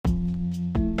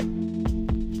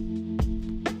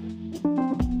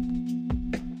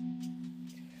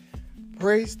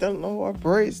Praise the Lord,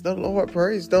 praise the Lord,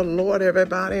 praise the Lord,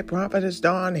 everybody. Prophetess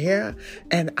Dawn here,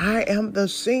 and I am the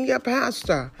senior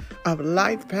pastor of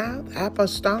Life Path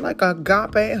Apostolic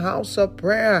Agape House of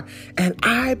Prayer, and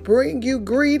I bring you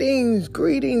greetings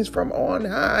from on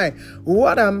high.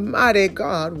 What a mighty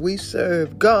God we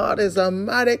serve. God is a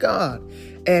mighty God,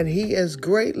 and He is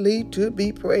greatly to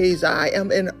be praised. I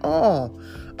am in awe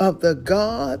of the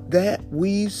God that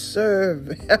we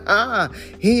serve.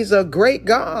 He's a great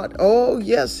God. Oh,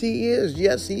 yes, He is.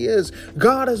 Yes, He is.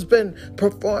 God has been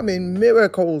performing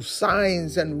miracles,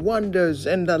 signs, and wonders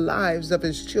in the lives of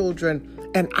His children.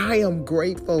 And I am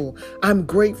grateful. I'm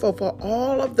grateful for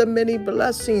all of the many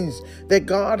blessings that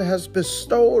God has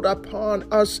bestowed upon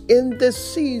us in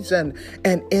this season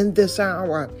and in this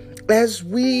hour. As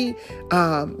we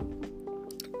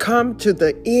come to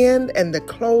the end and the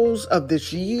close of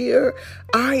this year,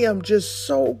 I am just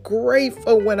so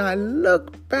grateful when I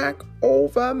look back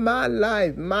over my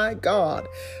life. My God,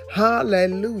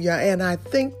 hallelujah. And I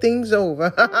think things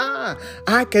over.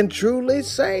 I can truly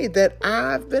say that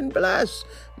I've been blessed.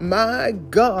 My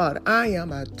God, I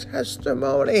am a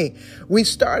testimony. We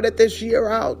started this year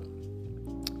out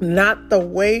not the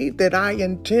way that I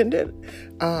intended.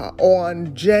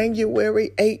 On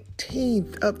January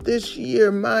 18th of this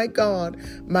year, my God,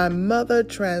 my mother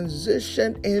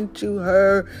transitioned into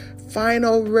her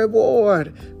final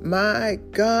reward. My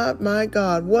God,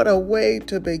 what a way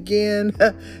to begin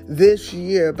this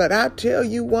year. But I tell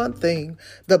you one thing,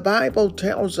 the Bible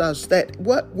tells us that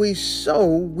what we sow,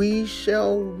 we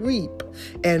shall reap.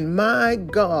 And my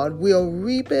God will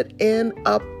reap it in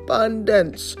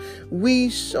abundance. We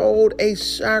sold a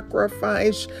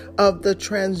sacrifice of the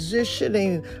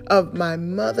transitioning of my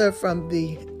mother from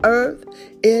the earth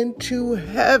into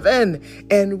heaven,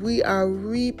 and we are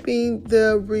reaping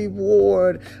the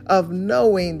reward of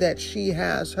knowing that she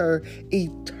has her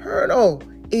eternal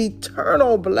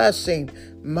blessing.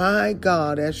 My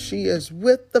God, as she is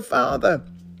with the Father.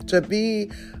 To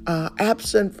be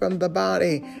absent from the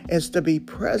body is to be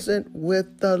present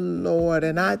with the Lord.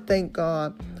 And I thank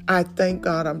God.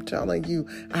 I'm telling you,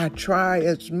 I try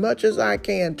as much as I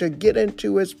can to get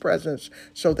into His presence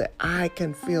so that I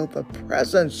can feel the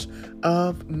presence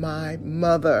of my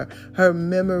mother, her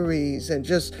memories, and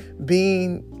just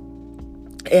being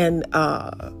in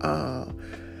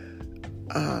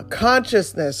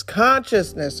consciousness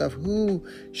of who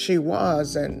she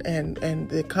was and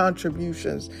the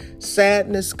contributions.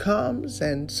 Sadness comes,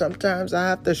 and sometimes I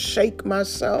have to shake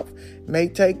myself. It may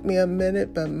take me a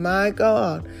minute, but my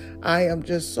God, I am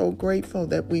just so grateful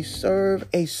that we serve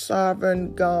a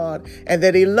sovereign God and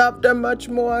that He loved her much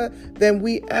more than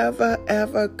we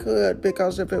ever could,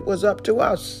 because if it was up to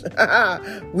us,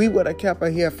 we would have kept her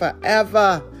here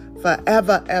forever.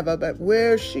 But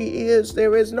where she is,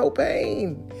 there is no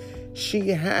pain. She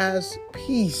has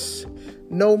peace,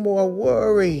 no more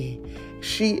worry.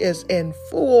 She is in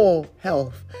full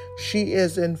health. She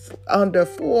is under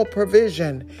full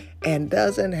provision and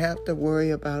doesn't have to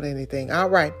worry about anything. All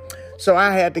right. So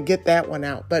I had to get that one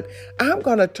out. But I'm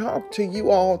going to talk to you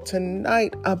all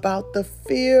tonight about the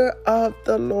fear of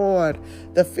the Lord.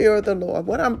 The fear of the Lord.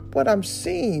 What I'm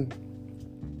seeing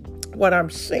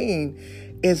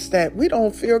is that we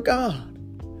don't fear God.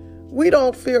 We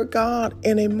don't fear God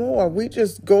anymore. We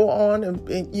just go on and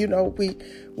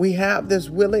we have this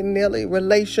willy-nilly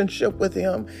relationship with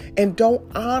Him and don't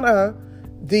honor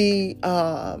the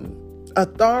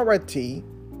authority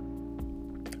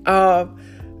of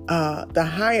the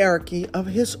hierarchy of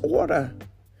His order.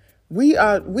 We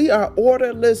are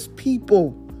orderless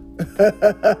people.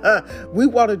 We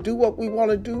want to do what we want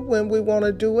to do when we want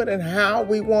to do it and how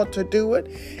we want to do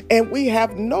it. And we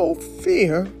have no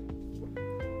fear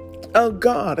of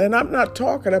God. And I'm not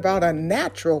talking about a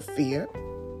natural fear.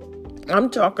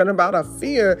 I'm talking about a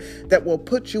fear that will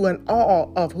put you in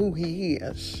awe of who He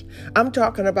is. I'm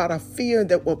talking about a fear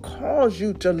that will cause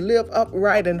you to live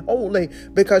upright and holy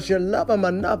because you love Him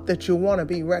enough that you want to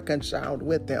be reconciled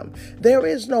with Him. There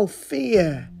is no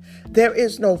fear. There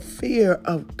is no fear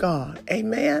of God.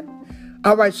 Amen.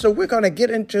 All right, so we're going to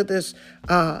get into this.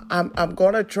 I'm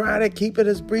going to try to keep it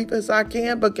as brief as I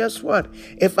can, but guess what?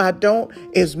 If I don't,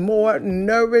 it's more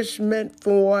nourishment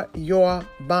for your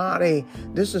body.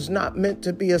 This is not meant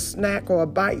to be a snack or a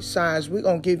bite size. We're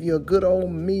going to give you a good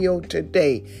old meal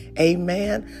today.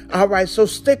 Amen. All right, so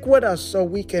stick with us so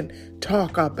we can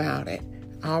talk about it.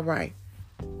 All right.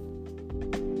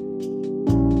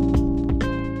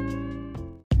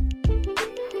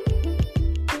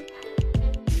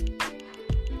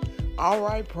 All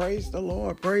right, praise the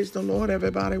Lord,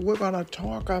 everybody. We're going to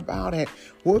talk about it.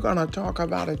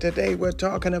 Today. We're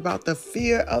talking about the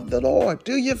fear of the Lord.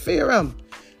 Do you fear him?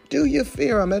 Do you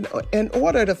fear him? And in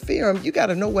order to fear him, you got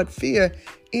to know what fear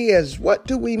is. What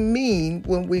do we mean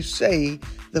when we say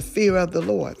the fear of the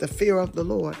Lord? The fear of the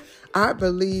Lord. I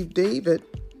believe David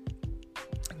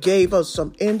gave us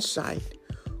some insight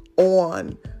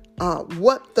on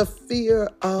what the fear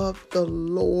of the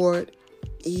Lord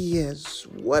is.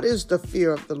 What is the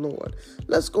fear of the Lord?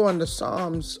 Let's go into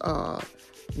Psalms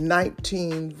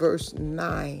 19, verse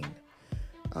 9.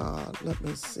 Let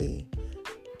me see.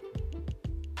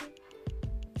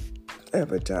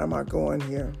 Every time I go in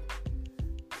here,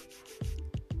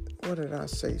 what did I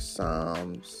say?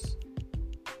 Psalms.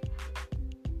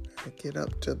 I get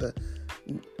up to the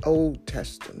Old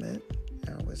Testament.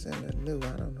 I was in the New.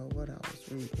 I don't know what I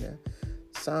was reading there.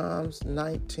 Psalms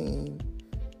 19,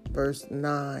 verse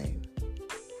 9.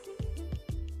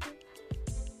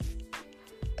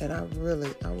 And I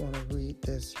want to read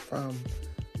this from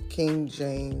King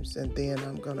James, and then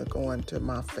I'm going to go into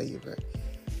my favorite.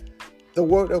 The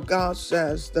Word of God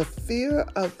says, "The fear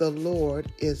of the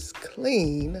Lord is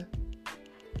clean,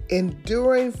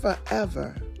 enduring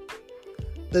forever.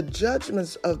 The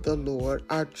judgments of the Lord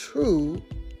are true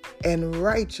and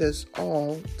righteous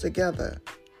altogether."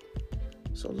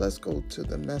 So let's go to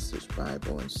the Message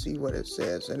Bible and see what it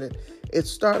says. And it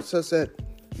starts us at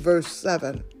verse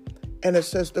 7. And it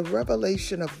says, "The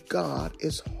revelation of God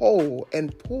is whole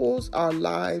and pulls our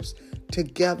lives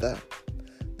together.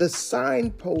 The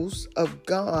signposts of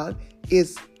God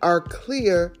are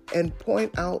clear and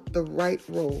point out the right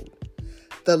road.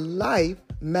 The life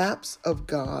maps of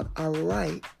God are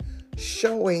right,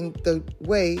 showing the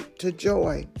way to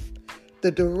joy.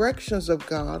 The directions of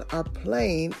God are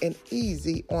plain and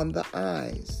easy on the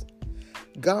eyes.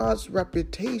 God's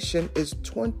reputation is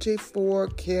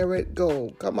 24-karat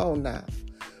gold." Come on now.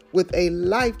 "With a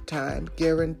lifetime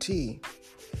guarantee.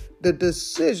 The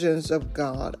decisions of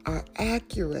God are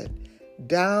accurate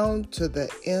down to the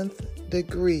nth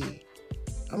degree."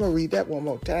 I'm going to read that one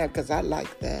more time because I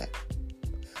like that.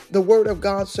 The Word of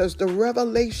God says, "The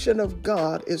revelation of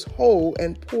God is whole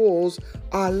and pulls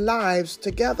our lives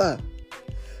together.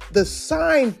 The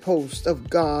signposts of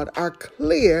God are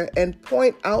clear and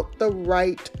point out the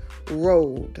right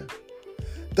road.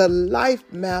 The life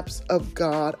maps of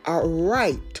God are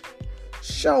right,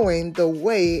 showing the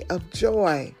way of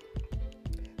joy.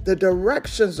 The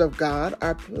directions of God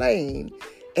are plain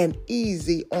and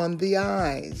easy on the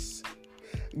eyes.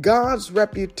 God's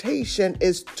reputation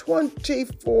is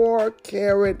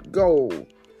 24-karat gold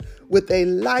with a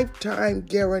lifetime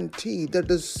guarantee. The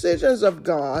decisions of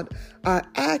God are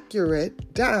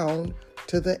accurate down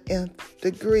to the nth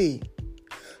degree."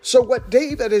 So what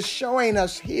David is showing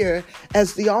us here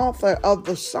as the author of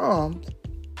the Psalms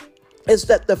is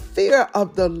that the fear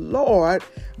of the Lord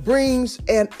brings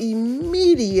an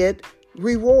immediate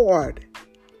reward.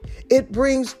 It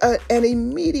brings an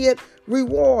immediate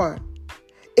reward.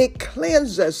 It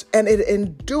cleanses and it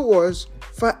endures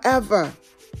forever.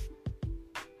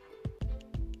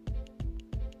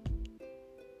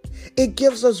 It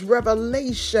gives us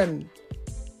revelation.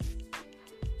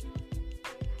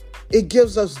 It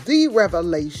gives us the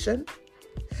revelation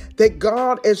that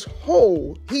God is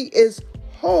whole. He is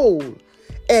whole,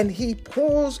 and he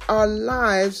pulls our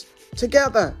lives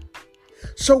together.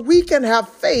 So we can have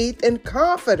faith and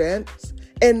confidence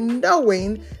in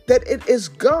knowing that it is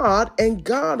God and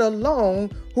God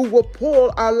alone who will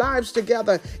pull our lives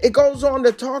together. It goes on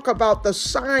to talk about the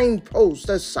signpost.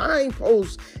 The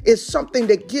signpost is something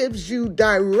that gives you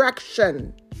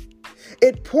direction.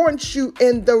 It points you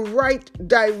in the right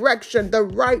direction, the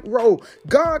right road.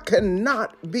 God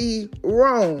cannot be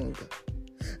wrong.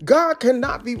 God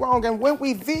cannot be wrong. And when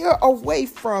we veer away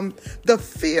from the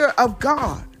fear of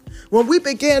God, when we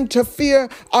begin to fear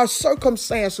our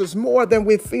circumstances more than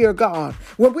we fear God,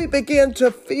 when we begin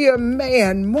to fear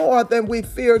man more than we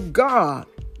fear God,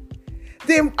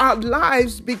 then our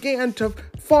lives begin to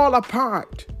fall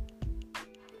apart.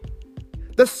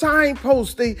 The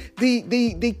signpost,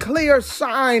 the clear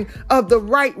sign of the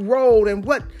right road and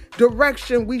what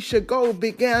direction we should go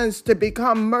begins to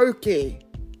become murky.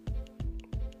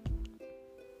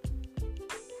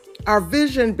 Our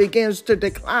vision begins to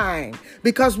decline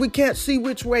because we can't see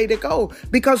which way to go,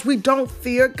 because we don't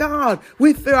fear God.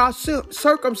 We fear our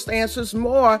circumstances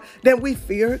more than we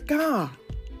fear God.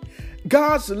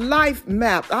 God's life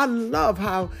map. I love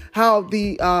how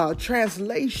the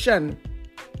translation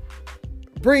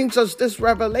brings us this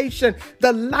revelation.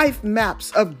 The life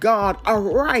maps of God are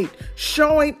right,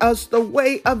 showing us the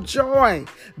way of joy.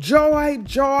 Joy,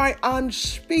 joy,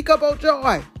 unspeakable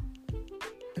joy.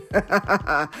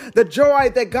 The joy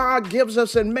that God gives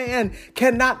us and man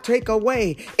cannot take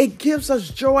away. It gives us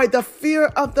joy. The fear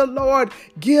of the Lord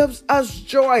gives us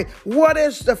joy. What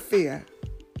is the fear?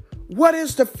 What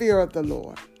is the fear of the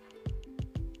Lord?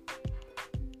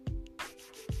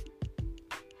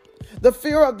 The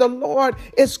fear of the Lord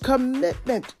is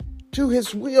commitment to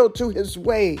his will, to his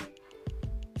way.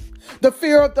 The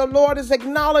fear of the Lord is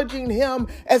acknowledging him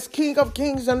as King of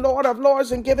Kings and Lord of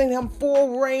Lords and giving him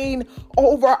full reign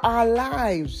over our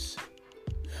lives.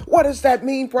 What does that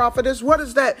mean, prophetess? What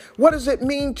does it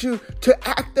mean to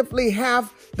actively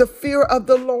have the fear of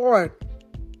the Lord?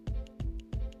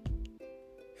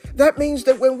 That means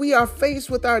that when we are faced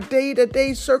with our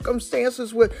day-to-day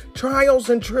circumstances, with trials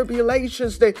and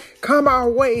tribulations that come our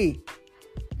way,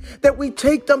 that we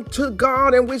take them to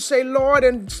God and we say, Lord,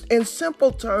 in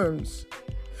simple terms,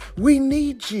 we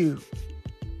need you.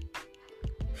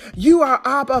 You are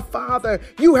Abba, Father.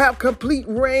 You have complete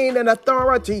reign and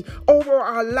authority over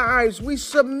our lives. We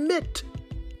submit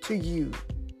to you.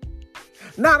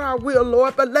 Not our will,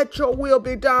 Lord, but let your will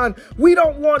be done. We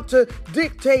don't want to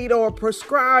dictate or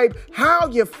prescribe how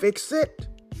you fix it,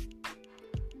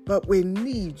 but we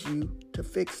need you to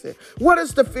fix it. What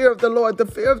is the fear of the Lord? The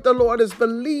fear of the Lord is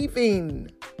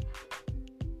believing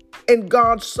in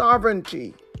God's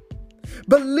sovereignty,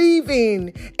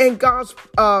 believing in God's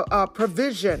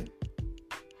provision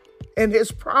and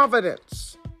his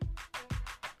providence,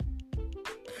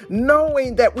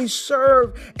 knowing that we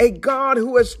serve a God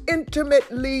who is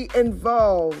intimately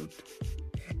involved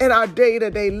in our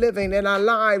day-to-day living, in our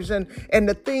lives, and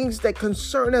the things that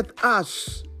concerneth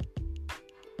us.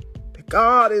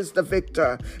 God is the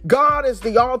victor. God is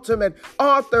the ultimate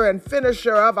author and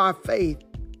finisher of our faith.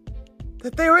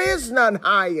 That there is none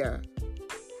higher.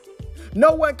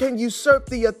 No one can usurp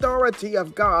the authority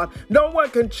of God. No one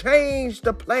can change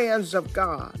the plans of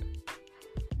God.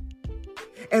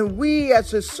 And we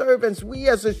as his servants, we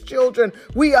as his children,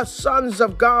 we as sons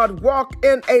of God walk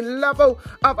in a level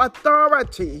of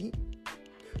authority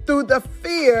through the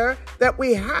fear that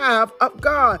we have of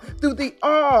God, through the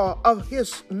awe of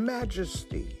his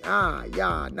majesty.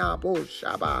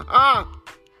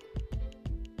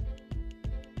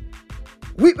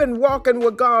 We've been walking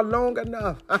with God long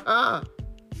enough.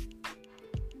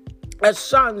 As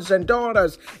sons and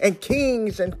daughters and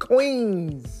kings and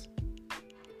queens,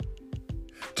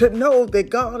 to know that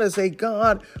God is a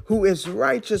God who is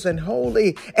righteous and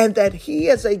holy, and that he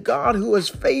is a God who is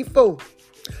faithful,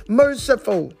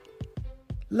 merciful,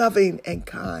 loving, and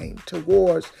kind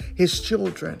towards his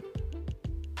children.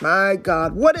 My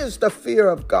God, what is the fear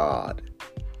of God?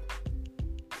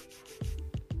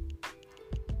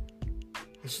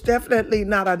 It's definitely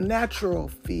not a natural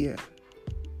fear.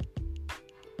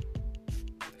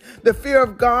 The fear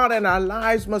of God in our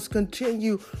lives must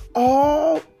continue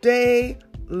all day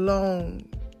long.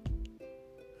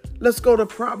 Let's go to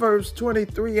Proverbs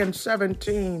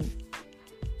 23:17.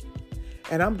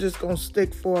 And I'm just going to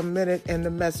stick for a minute in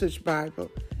the Message Bible.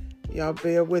 Y'all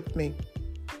bear with me.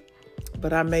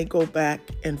 But I may go back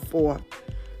and forth.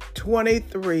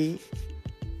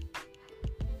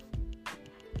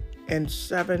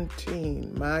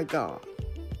 23:17. My God.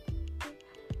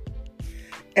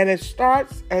 And it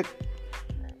starts at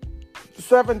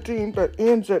 17 but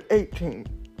ends at 18.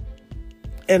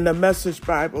 In the Message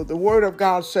Bible, the Word of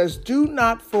God says, "Do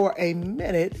not for a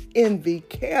minute envy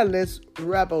careless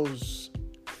rebels.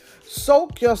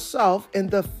 Soak yourself in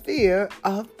the fear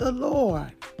of the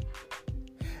Lord."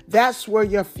 That's where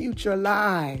your future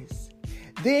lies.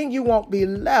 Then you won't be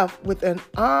left with an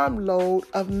armload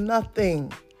of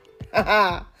nothing.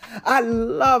 I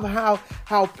love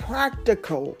how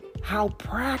practical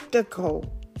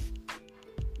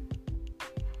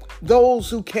those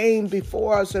who came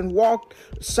before us and walked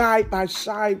side by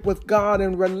side with God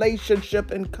in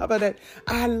relationship and covenant.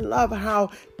 I love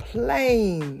how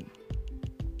plain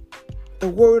the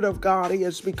Word of God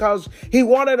is, because he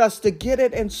wanted us to get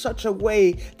it in such a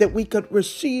way that we could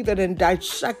receive it and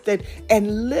dissect it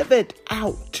and live it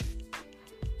out.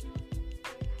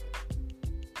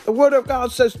 The Word of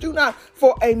God says, "Do not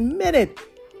for a minute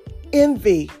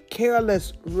envy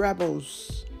careless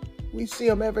rebels." We see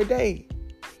them every day.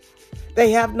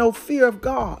 They have no fear of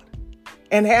God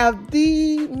and have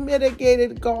the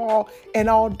mitigated gall and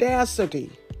audacity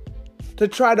to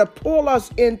try to pull us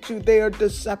into their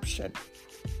deception.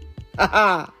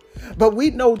 But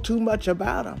we know too much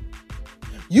about them.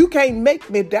 You can't make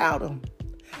me doubt them.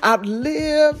 I've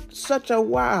lived such a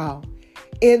while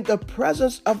in the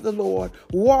presence of the Lord,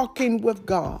 walking with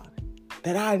God,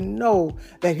 that I know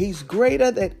that he's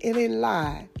greater than any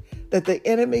lie that the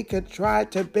enemy could try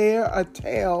to bear or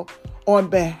tell on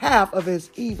behalf of his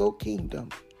evil kingdom.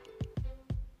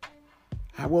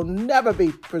 I will never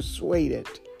be persuaded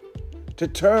to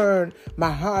turn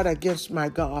my heart against my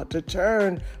God, to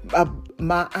turn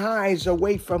my eyes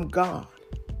away from God.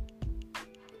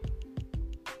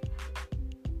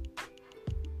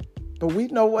 But we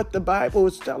know what the Bible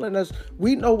is telling us.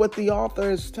 We know what the author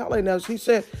is telling us. He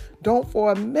said, don't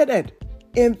for a minute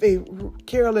envy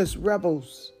careless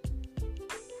rebels.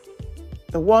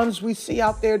 The ones we see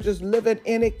out there just living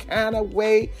any kind of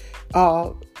way,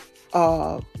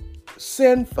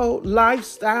 sinful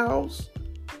lifestyles.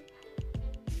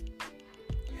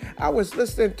 I was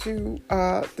listening to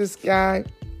this guy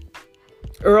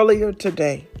earlier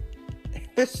today,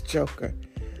 this joker.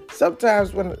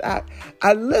 Sometimes when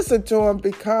I listen to him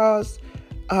because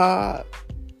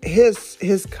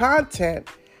his content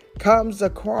comes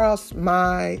across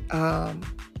my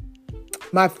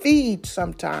my feed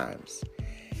sometimes,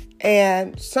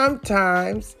 and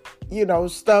sometimes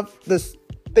the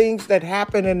things that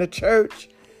happen in the church,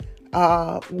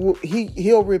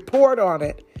 he'll report on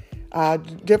it.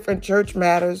 Different church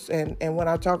matters, and when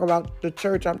I talk about the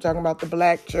church, I'm talking about the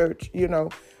black church.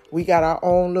 We got our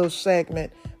own little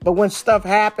segment. But when stuff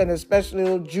happens, especially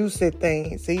little juicy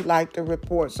things, he like to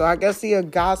report. So I guess he a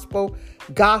gospel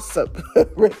gossip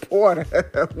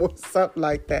reporter or something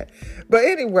like that. But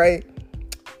anyway,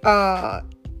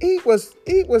 he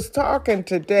was talking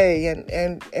today,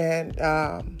 and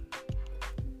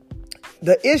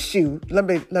the issue. Let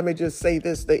me just say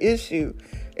this: the issue.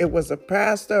 It was a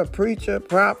pastor, a preacher,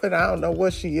 prophet. I don't know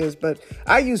what she is, but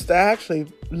I used to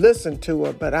actually listen to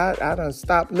her, but I done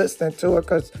stopped listening to her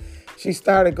because she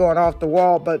started going off the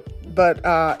wall. But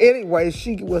anyway,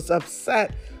 she was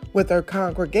upset with her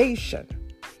congregation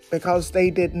because they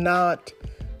did not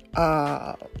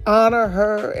honor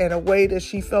her in a way that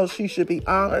she felt she should be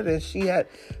honored, and she had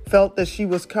felt that she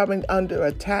was coming under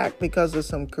attack because of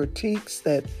some critiques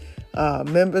that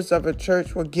members of a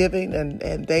church were giving,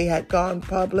 and they had gone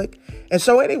public. And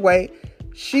so anyway,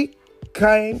 she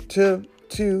came to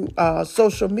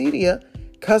social media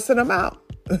cussing them out.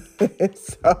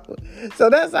 So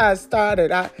that's how I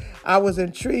started. I was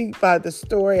intrigued by the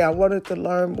story. I wanted to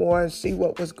learn more and see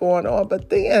what was going on. But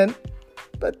then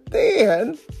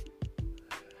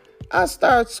I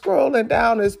started scrolling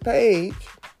down his page,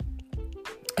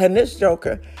 and this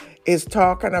joker is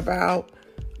talking about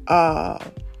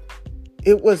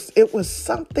it was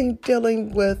something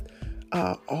dealing with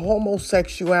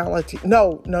homosexuality.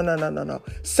 No.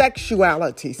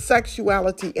 Sexuality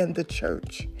in the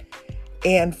church,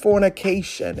 and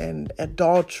fornication and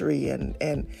adultery,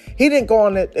 and he didn't go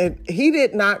on it. And he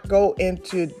did not go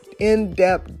into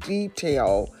in-depth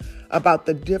detail about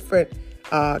the different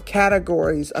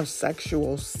categories of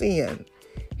sexual sin.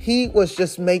 He was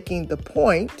just making the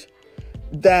point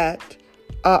that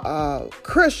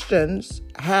Christians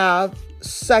have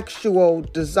sexual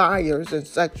desires and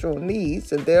sexual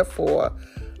needs, and therefore,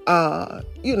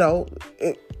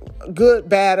 good,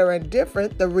 bad, or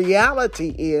indifferent, the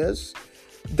reality is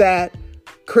that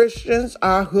Christians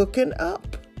are hooking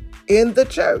up in the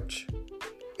church.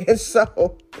 And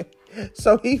so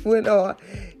he went on,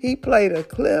 he played a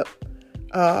clip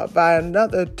by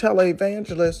another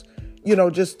televangelist,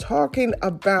 just talking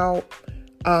about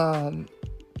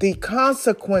the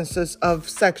consequences of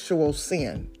sexual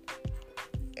sin.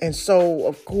 And so,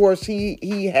 of course,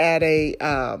 he had a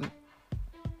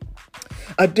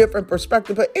different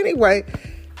perspective. But anyway,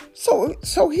 so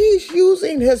he's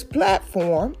using his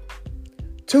platform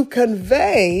to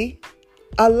convey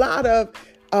a lot of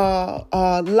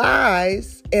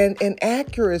lies and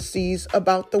inaccuracies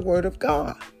about the Word of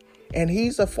God. And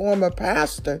he's a former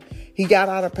pastor. He got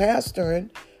out of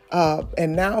pastoring,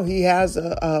 and now he has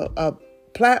a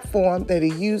platform that he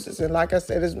uses. And like I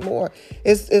said,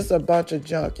 it's a bunch of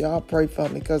junk. Y'all pray for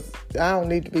me, because I don't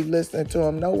need to be listening to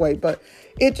him no way. But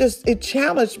it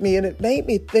challenged me, and it made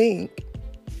me think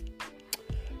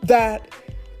that,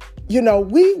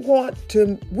 we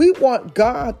want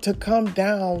God to come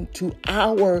down to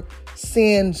our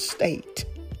sin state.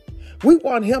 We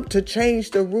want him to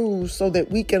change the rules so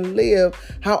that we can live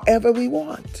however we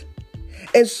want.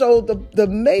 And so the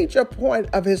major point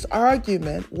of his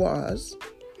argument was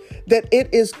that it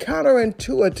is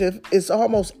counterintuitive, it's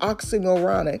almost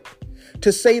oxymoronic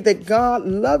to say that God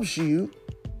loves you,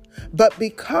 but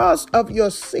because of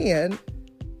your sin,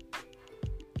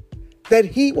 that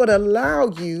he would allow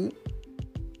you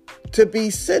to be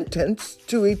sentenced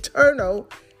to eternal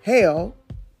hell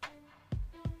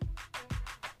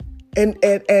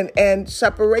and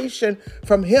separation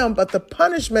from him, but the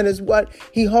punishment is what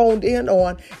he honed in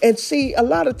on. And see, a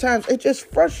lot of times it just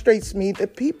frustrates me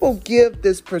that people give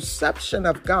this perception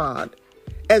of God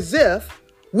as if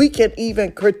we can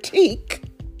even critique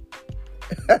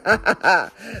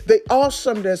the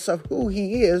awesomeness of who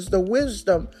he is, the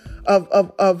wisdom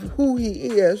of who he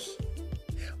is,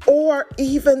 or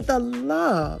even the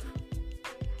love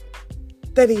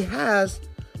that he has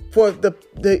for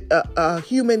the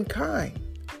humankind.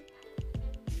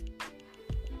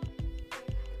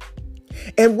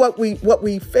 And what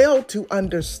we fail to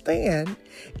understand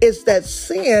is that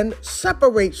sin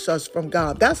separates us from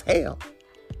God. That's hell.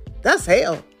 That's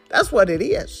hell. That's what it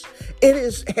is.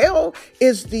 Hell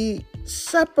is the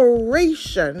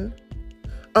separation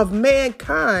of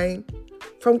mankind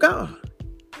from God.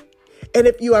 And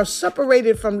if you are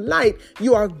separated from light,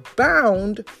 you are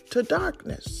bound to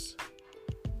darkness.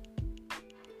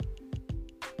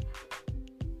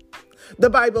 The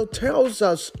Bible tells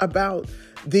us about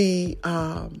the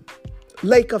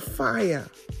lake of fire,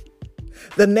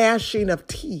 the gnashing of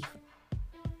teeth.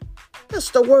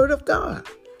 That's the word of God.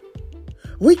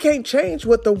 We can't change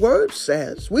what the word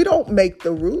says. We don't make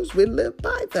the rules. We live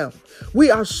by them. We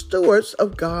are stewards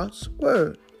of God's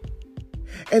word.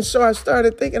 And so I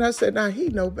started thinking, I said, now he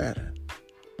know better.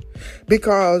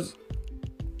 Because,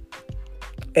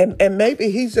 and maybe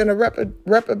he's in a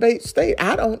reprobate state.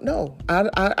 I don't know.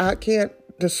 I can't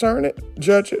discern it,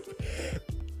 judge it,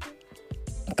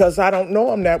 because I don't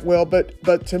know him that well.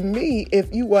 But to me,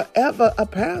 if you were ever a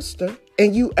pastor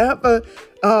and you ever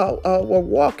were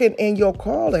walking in your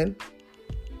calling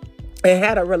and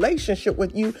had a relationship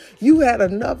with you had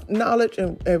enough knowledge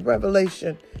and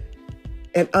revelation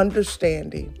and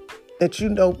understanding that you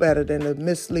know better than to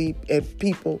mislead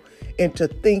people into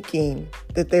thinking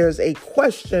that there's a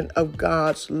question of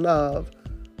God's love,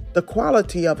 the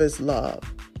quality of his love,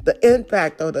 the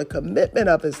impact or the commitment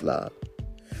of his love,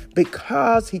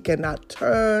 because he cannot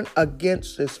turn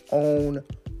against his own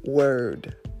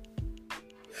word.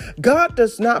 God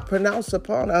does not pronounce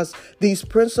upon us these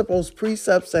principles,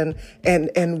 precepts,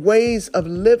 and ways of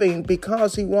living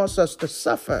because he wants us to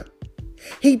suffer.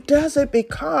 He does it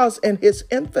because in his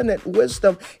infinite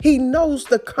wisdom, he knows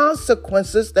the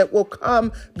consequences that will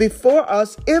come before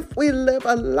us if we live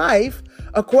a life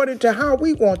according to how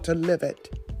we want to live it.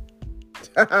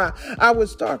 I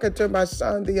was talking to my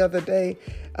son the other day.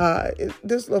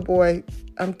 This little boy,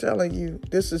 I'm telling you,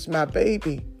 this is my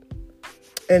baby.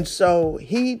 And so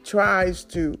he tries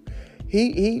to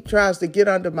get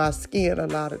under my skin a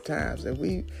lot of times. And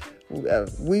we've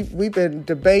been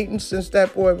debating since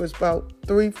that boy was about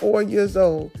 3-4 years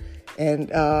old, and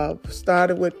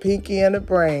started with Pinky and the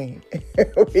Brain.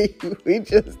 we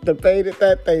just debated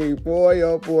that thing, boy,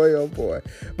 oh boy, oh boy.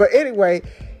 But anyway,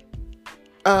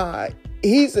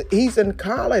 he's in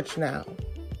college now,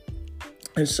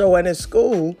 and so in his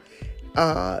school,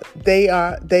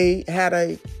 they had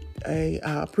a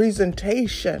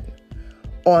presentation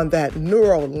on that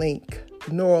Neuralink,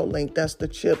 that's the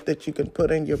chip that you can put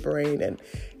in your brain,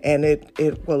 and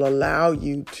it will allow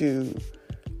you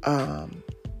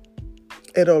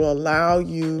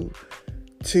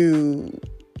to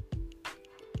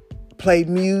play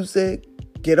music,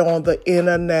 get on the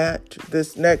internet,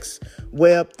 this next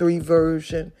Web3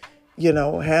 version,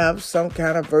 have some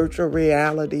kind of virtual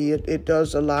reality. It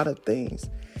does a lot of things.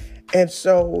 And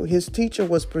so his teacher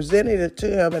was presenting it to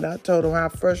him, and I told him how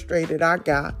frustrated I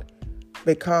got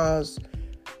because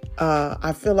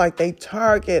I feel like they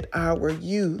target our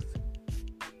youth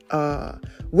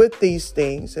with these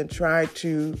things and try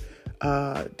to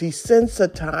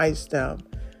desensitize them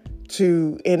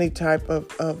to any type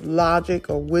of logic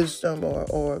or wisdom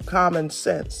or common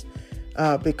sense.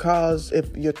 Because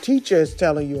if your teacher is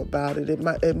telling you about it,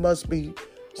 it must be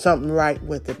something right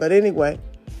with it. But anyway,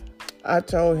 I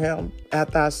told him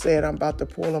after I said I'm about to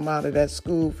pull him out of that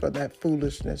school for that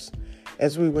foolishness,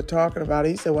 as we were talking about it,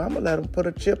 he said, well, I'm going to let him put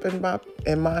a chip in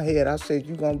my head. I said,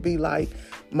 you're going to be like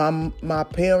my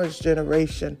parents'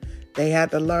 generation. They had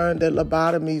to learn that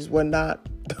lobotomies were not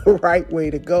the right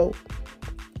way to go.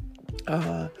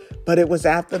 But it was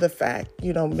after the fact.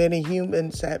 Many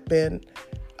humans had been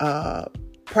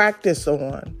practiced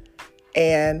on,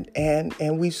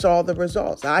 and we saw the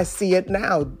results. I see it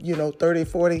now, 30,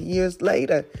 40 years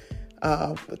later,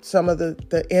 with some of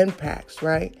the impacts,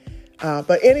 right?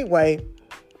 But anyway,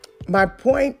 my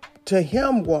point to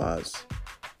him was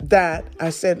that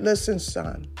I said, listen,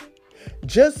 son,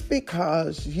 just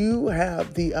because you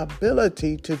have the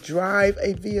ability to drive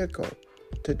a vehicle,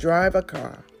 to drive a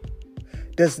car,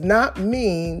 does not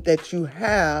mean that you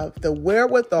have the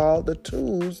wherewithal, the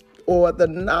tools, or the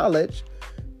knowledge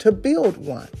to build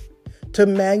one, to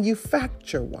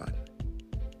manufacture one.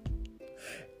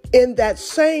 In that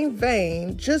same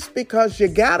vein, just because you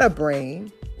got a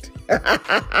brain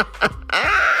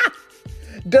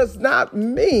does not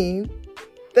mean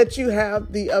that you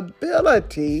have the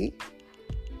ability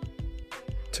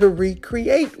to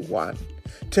recreate one,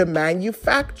 to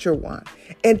manufacture one.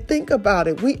 And think about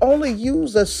it. We only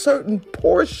use a certain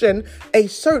portion, a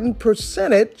certain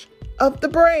percentage of the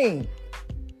brain.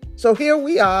 So here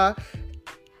we are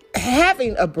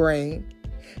having a brain,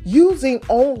 using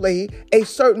only a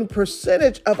certain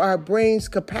percentage of our brain's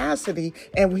capacity.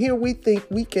 And here we think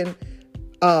we can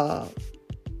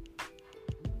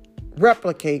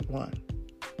replicate one.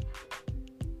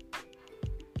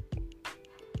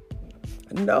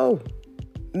 No.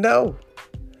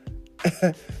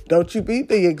 Don't you be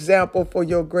the example for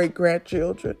your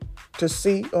great-grandchildren to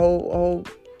see,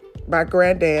 my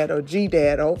granddad or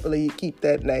G-dad, hopefully you keep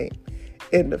that name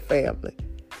in the family,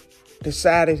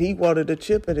 decided he wanted a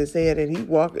chip in his head and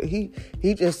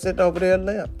he just sitting over there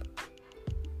limp.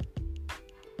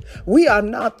 We are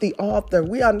not the author.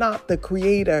 We are not the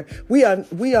creator. We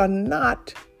are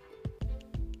not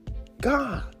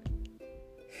God.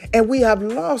 And we have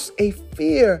lost a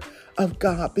fear of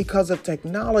God because of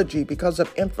technology, because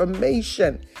of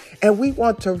information. And we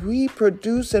want to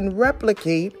reproduce and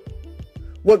replicate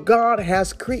what God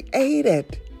has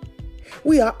created.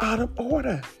 We are out of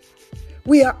order.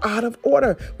 We are out of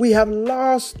order. We have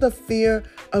lost the fear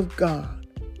of God.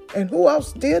 And who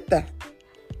else did that?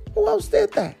 Who else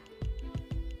did that?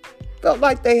 Felt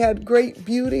like they had great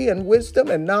beauty and wisdom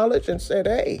and knowledge and said,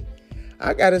 hey,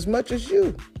 I got as much as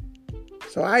you,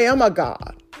 so I am a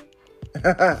God.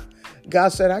 God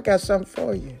said, I got something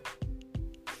for you.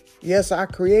 Yes, I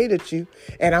created you,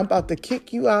 and I'm about to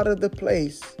kick you out of the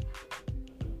place,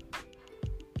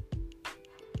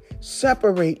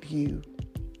 separate you,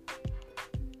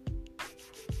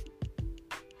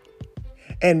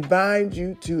 and bind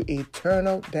you to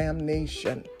eternal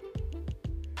damnation.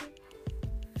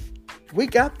 We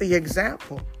got the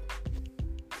example.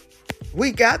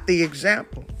 We got the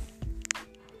example.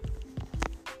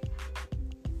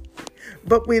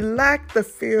 But we lack the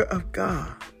fear of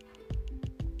God.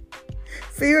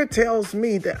 Fear tells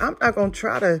me that I'm not going to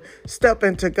try to step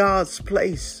into God's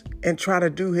place and try to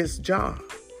do his job.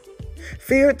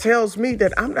 Fear tells me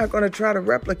that I'm not going to try to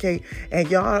replicate. And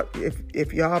y'all,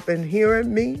 if y'all been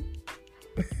hearing me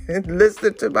and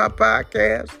listening to my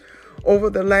podcast over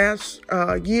the last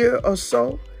year or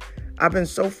so, I've been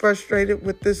so frustrated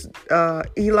with this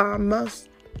Elon Musk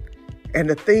and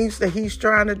the things that he's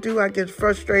trying to do. I get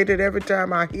frustrated every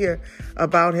time I hear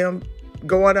about him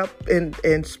going up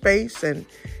in space and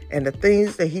the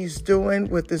things that he's doing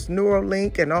with this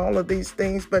Neuralink and all of these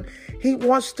things. But he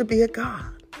wants to be a God.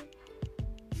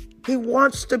 He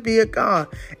wants to be a God.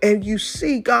 And you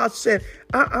see, God said,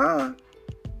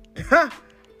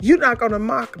 you're not going to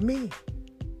mock me.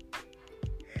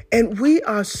 And we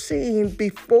are seeing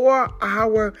before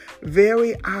our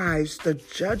very eyes the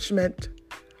judgment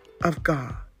of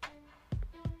God.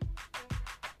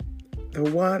 The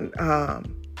one,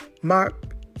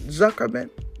 Mark Zuckerman,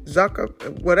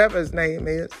 whatever his name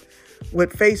is,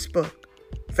 with Facebook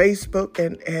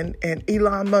and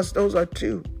Elon Musk, those are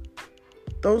two.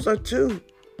 Those are two.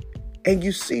 And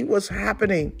you see what's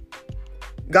happening.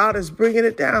 God is bringing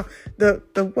it down.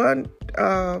 The one,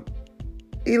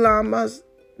 Elon Musk,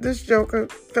 this joker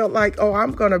felt like,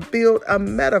 I'm going to build a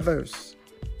metaverse,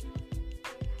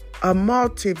 a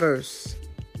multiverse,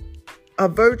 a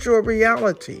virtual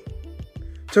reality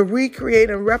to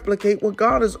recreate and replicate what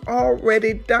God has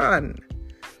already done.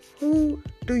 Who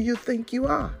do you think you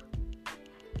are?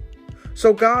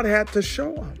 So God had to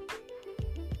show him.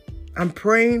 I'm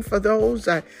praying for those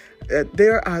that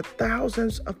there are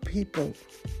thousands of people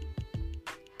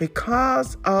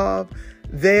because of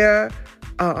their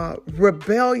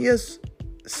rebellious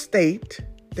state,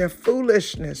 their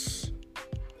foolishness,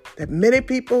 that many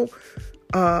people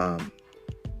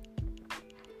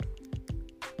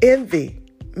envy.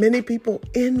 Many people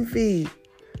envy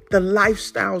the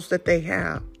lifestyles that they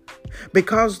have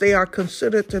because they are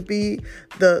considered to be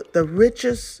the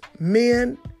richest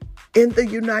men in the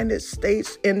United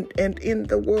States and in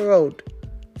the world.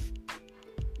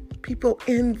 People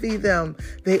envy them.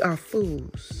 They are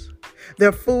fools.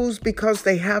 They're fools because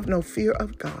they have no fear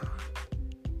of God.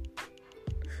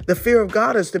 The fear of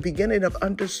God is the beginning of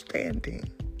understanding.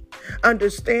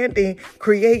 Understanding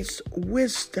creates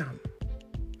wisdom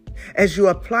as you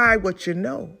apply what you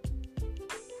know.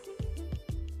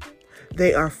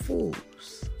 They are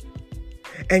fools.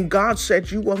 And God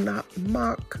said, you will not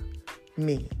mock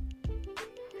me.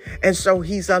 And so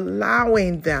he's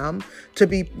allowing them to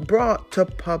be brought to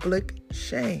public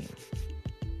shame.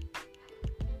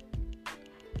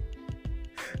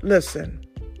 Listen,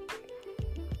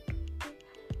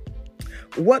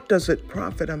 what does it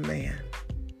profit a man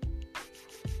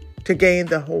to gain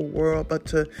the whole world but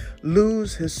to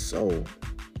lose his soul?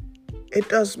 It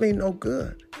does me no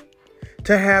good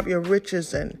to have your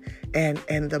riches and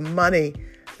the money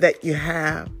that you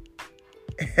have,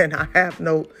 and I have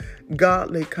no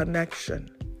godly connection.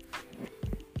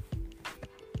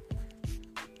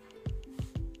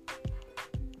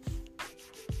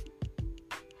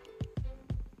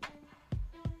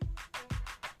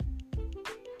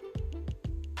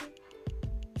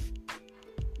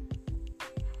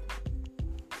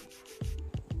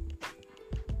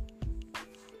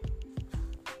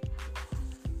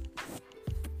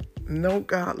 No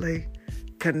godly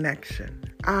connection.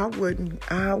 I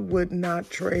would not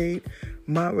trade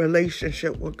my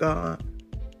relationship with God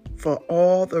for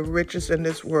all the riches in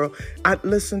this world.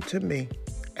 Listen to me,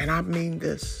 and I mean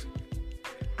this.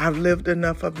 I've lived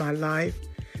enough of my life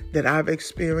that I've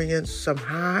experienced some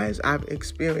highs, I've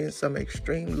experienced some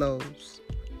extreme lows.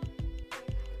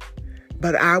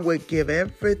 But I would give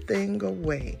everything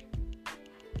away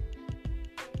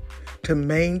to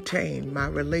maintain my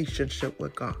relationship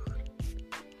with God.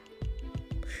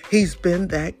 He's been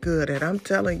that good. And I'm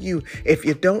telling you, if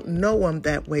you don't know him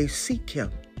that way, seek him.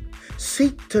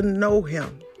 Seek to know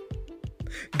him.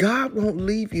 God won't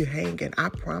leave you hanging. I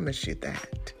promise you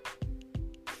that.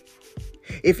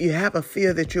 If you have a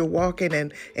fear that you're walking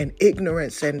in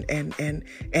ignorance and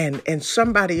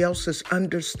somebody else's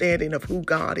understanding of who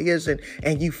God is, and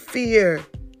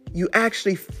you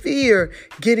actually fear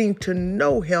getting to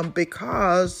know him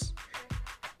because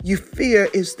you fear,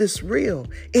 is this real?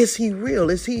 Is he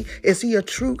real? Is he a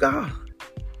true God?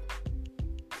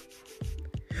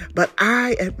 But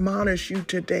I admonish you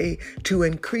today to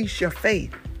increase your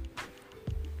faith,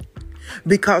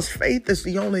 because faith is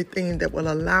the only thing that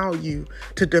will allow you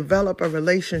to develop a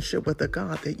relationship with a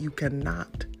God that you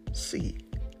cannot see.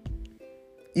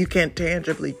 You can't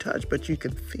tangibly touch, but you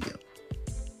can feel.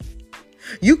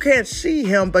 You can't see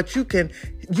him, but you can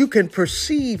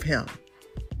perceive him.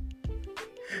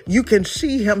 You can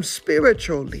see him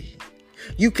spiritually.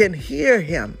 You can hear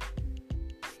him.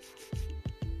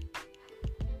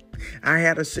 I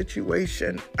had a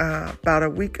situation about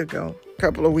a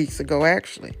couple of weeks ago,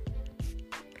 actually.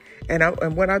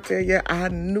 And when I tell you, I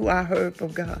knew I heard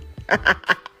from God.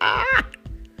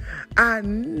 I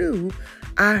knew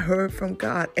I heard from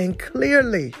God, and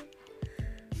clearly.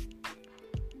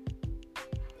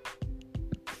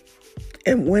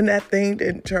 And when that thing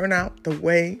didn't turn out the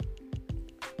way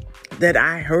that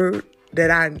I heard,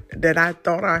 that I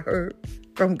thought I heard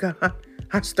from God,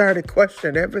 I started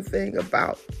questioning everything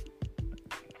about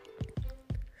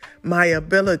my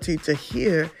ability to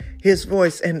hear his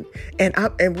voice. And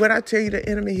when I tell you the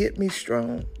enemy hit me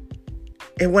strong,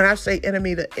 and when I say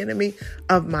enemy, the enemy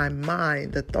of my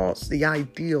mind, the thoughts, the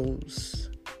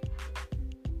ideals,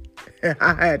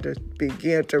 I had to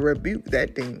begin to rebuke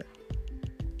that demon.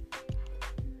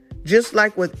 Just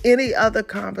like with any other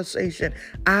conversation,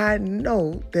 I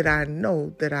know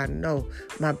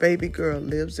my baby girl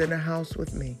lives in the house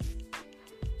with me.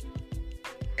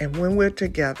 And when we're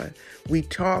together, we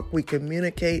talk, we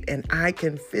communicate, and I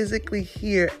can physically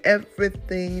hear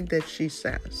everything that she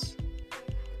says.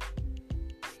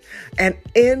 And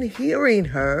in hearing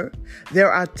her,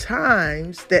 there are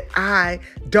times that I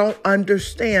don't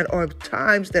understand, or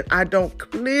times that I don't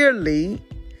clearly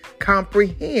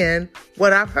comprehend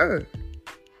what I've heard.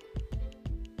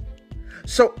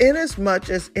 So inasmuch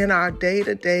as in our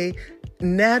day-to-day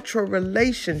natural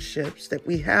relationships that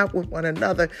we have with one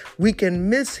another, we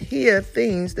can mishear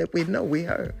things that we know we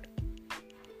heard.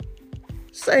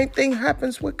 Same thing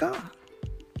happens with God.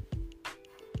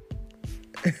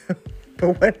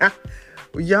 But when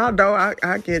y'all know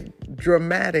I get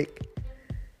dramatic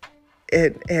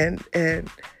and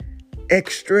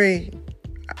extreme.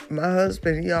 My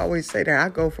husband, he always say that I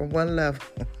go from one level.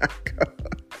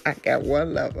 I got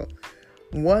one level,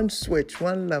 one switch,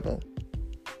 one level.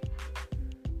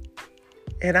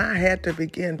 And I had to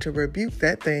begin to rebuke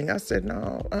that thing. I said,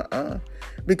 no,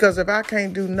 because if I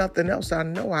can't do nothing else, I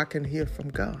know I can hear from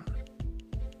God.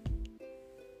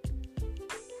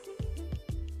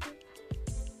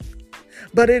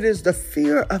 But it is the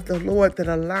fear of the Lord that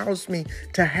allows me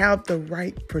to have the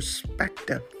right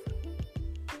perspective.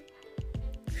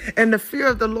 And the fear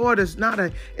of the Lord is not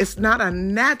a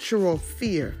natural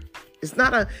fear. It's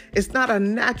not a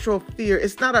natural fear.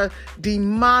 It's not a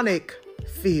demonic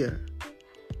fear.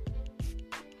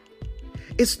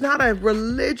 It's not a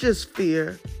religious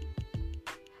fear.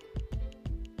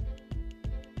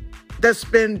 that's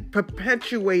been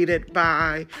perpetuated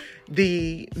by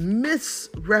the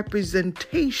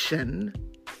misrepresentation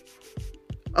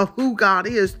of who God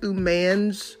is through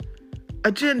man's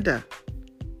agenda.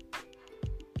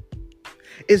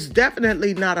 It's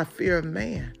definitely not a fear of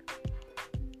man.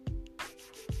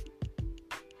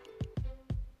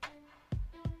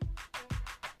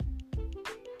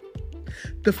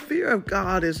 The fear of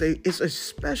God is a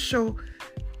special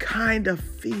kind of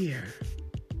fear.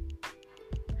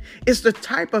 It's the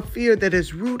type of fear that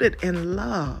is rooted in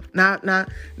love.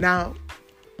 Now,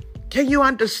 can you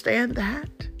understand that?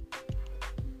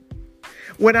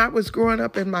 When I was growing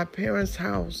up in my parents'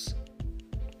 house,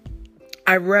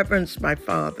 I reverenced my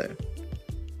father.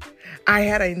 I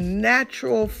had a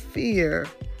natural fear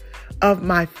of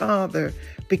my father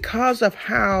because of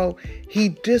how he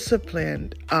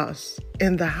disciplined us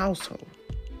in the household.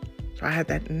 So I had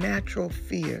that natural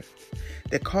fear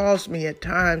that caused me at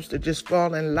times to just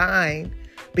fall in line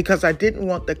because I didn't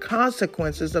want the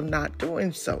consequences of not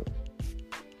doing so.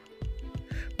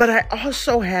 But I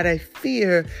also had a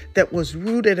fear that was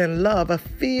rooted in love, a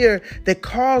fear that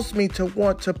caused me to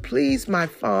want to please my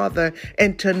father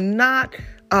and to not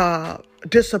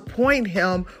disappoint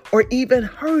him or even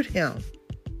hurt him.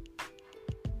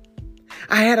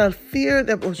 I had a fear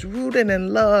that was rooted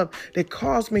in love that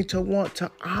caused me to want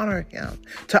to honor him,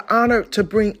 to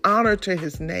bring honor to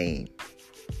his name,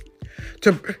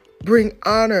 to bring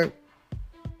honor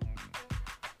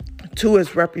to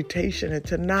his reputation, and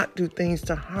to not do things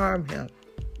to harm him.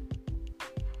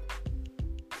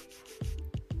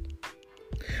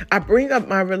 I bring up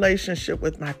my relationship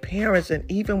with my parents and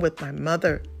even with my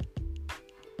mother,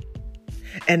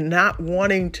 and not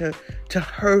wanting to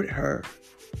hurt her.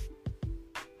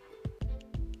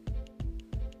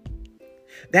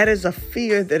 That is a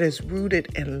fear that is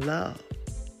rooted in love,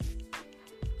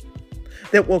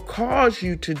 that will cause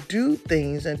you to do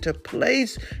things and to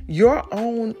place your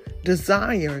own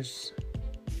desires,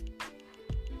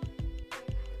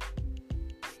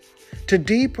 to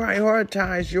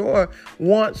deprioritize your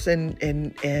wants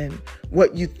and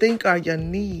what you think are your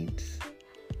needs,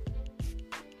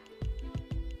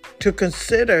 to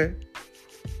consider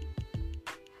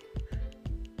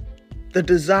the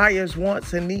desires,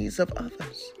 wants, and needs of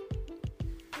others.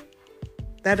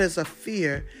 That is a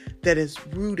fear that is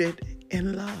rooted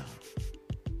in love.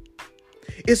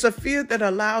 It's a fear that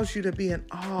allows you to be in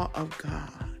awe of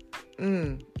God,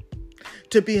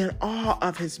 to be in awe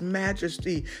of his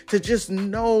majesty, to just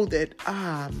know that,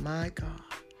 my God,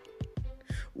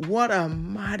 what a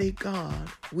mighty God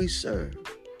we serve.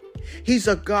 He's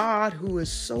a God who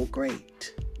is so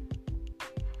great,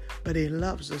 but he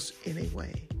loves us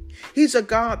anyway. He's a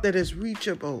God that is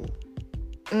reachable,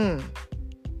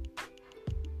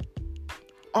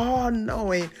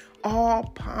 all-knowing,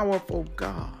 all-powerful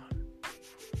God.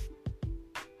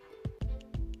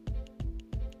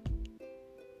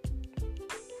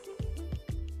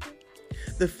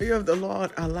 The fear of the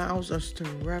Lord allows us to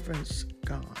reverence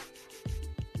God.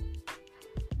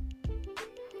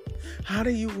 How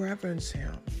do you reverence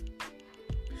him?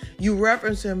 You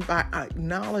reverence him by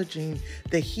acknowledging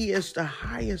that he is the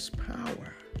highest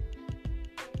power.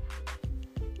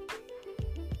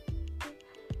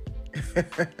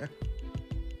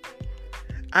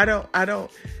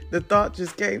 The thought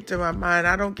just came to my mind.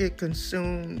 I don't get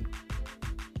consumed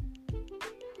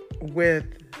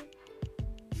with,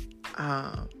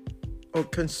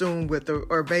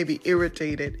 or maybe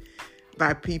irritated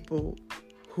by people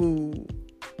who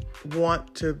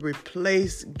want to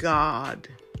replace God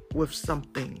with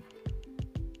something,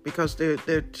 because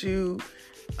they're too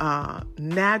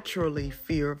naturally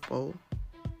fearful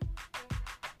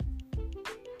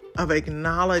of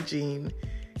acknowledging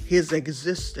his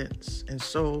existence. And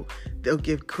so they'll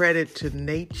give credit to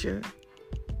nature,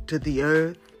 to the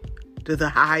earth, to the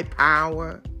high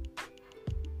power.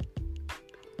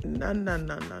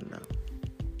 No.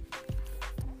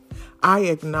 I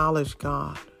acknowledge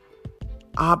God,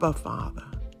 Abba Father,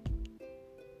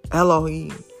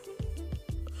 Elohim,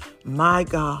 my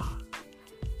God,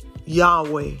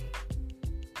 Yahweh,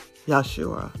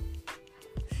 Yeshua.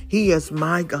 He is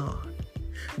my God.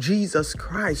 Jesus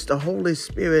Christ, the Holy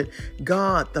Spirit,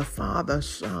 God the Father,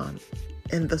 Son,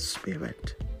 and the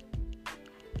Spirit.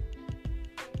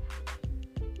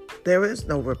 There is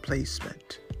no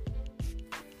replacement.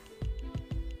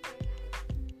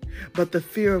 But the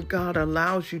fear of God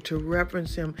allows you to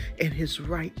reverence him in his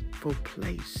rightful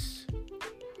place.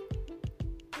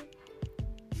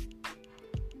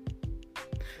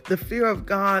 The fear of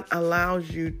God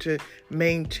allows you to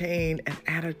maintain an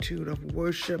attitude of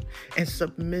worship and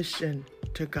submission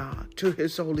to God, to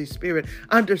His Holy Spirit,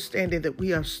 understanding that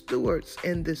we are stewards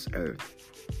in this earth.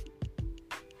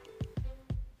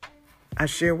 I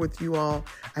share with you all,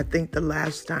 I think the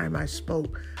last time I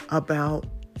spoke about,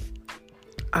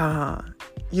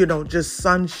 just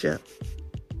sonship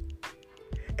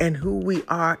and who we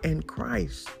are in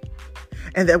Christ,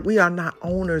 and that we are not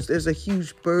owners. There's a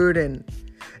huge burden.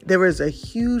 There is a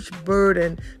huge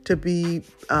burden to be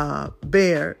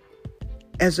bear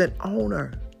as an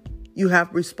owner. You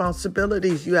have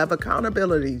responsibilities. You have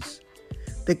accountabilities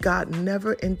that God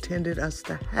never intended us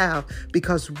to have,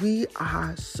 because we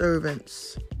are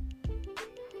servants.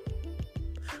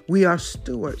 We are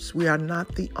stewards. We are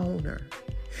not the owner.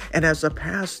 And as a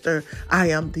pastor, I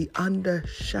am the under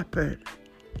shepherd.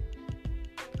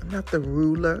 I'm not the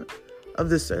ruler of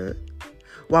this earth.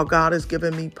 While God has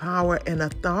given me power and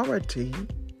authority,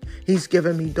 He's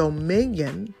given me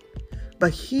dominion,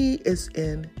 but He is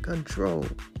in control.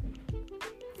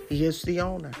 He is the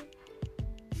owner.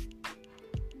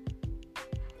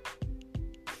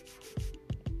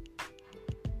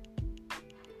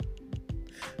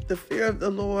 The fear of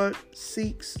the Lord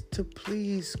seeks to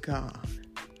please God.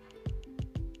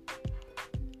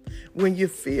 When you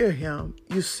fear Him,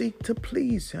 you seek to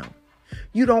please Him.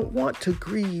 You don't want to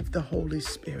grieve the Holy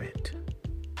Spirit.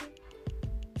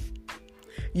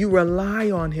 You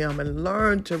rely on Him and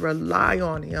learn to rely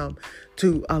on Him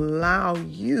to allow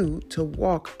you to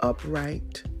walk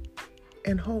upright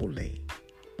and holy.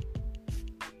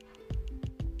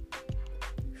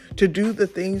 To do the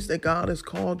things that God has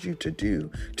called you to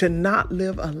do, to not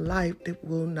live a life that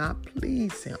will not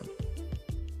please Him.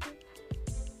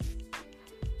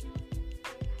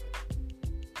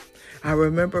 I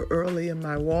remember early in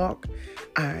my walk,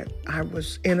 I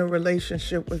was in a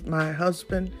relationship with my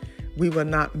husband. We were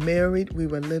not married. We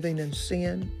were living in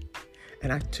sin.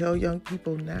 And I tell young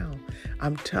people now,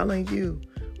 I'm telling you,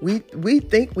 we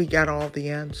think we got all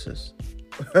the answers,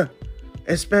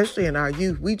 especially in our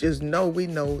youth. We just know we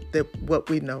know that what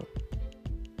we know.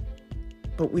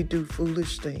 But we do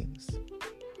foolish things.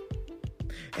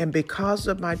 And because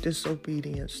of my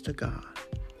disobedience to God,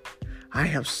 I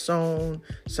have sown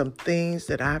some things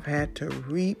that I've had to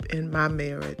reap in my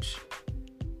marriage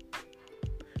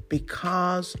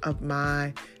because of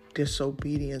my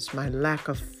disobedience, my lack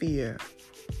of fear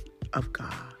of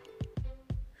God.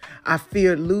 I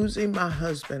feared losing my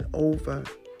husband over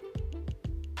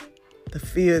the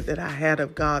fear that I had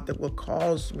of God that will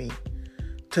cause me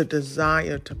to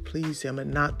desire to please Him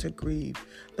and not to grieve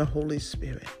the Holy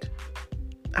Spirit.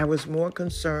 I was more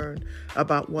concerned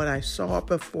about what I saw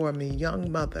before me, young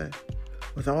mother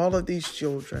with all of these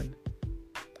children,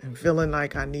 and feeling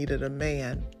like I needed a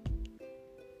man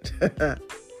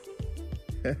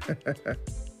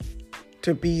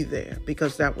to be there,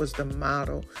 because that was the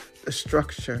model, the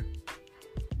structure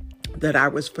that I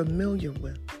was familiar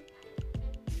with.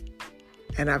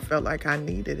 And I felt like I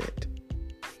needed it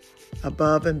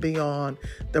above and beyond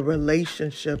the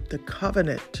relationship, the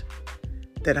covenant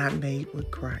that I made with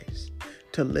Christ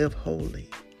to live holy.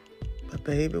 But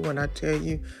baby, when I tell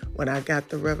you, when I got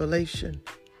the revelation,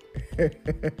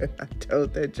 I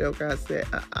told that joke, I said,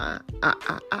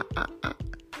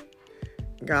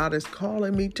 God is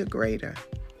calling me to greater.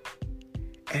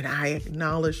 And I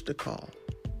acknowledge the call.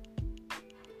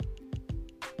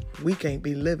 We can't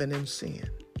be living in sin.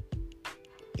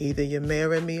 Either you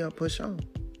marry me or push on.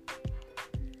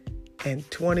 And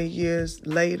 20 years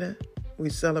later, we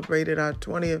celebrated our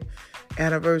 20th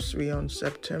anniversary on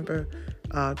September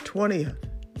 20th.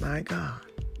 My God.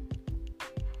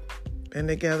 Been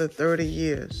together 30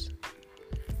 years.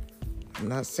 I'm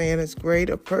not saying it's great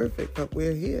or perfect, but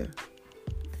we're here.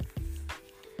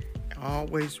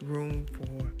 Always room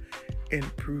for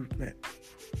improvement.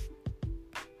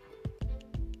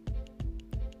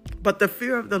 But the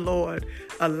fear of the Lord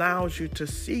allows you to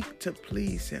seek to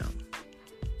please Him.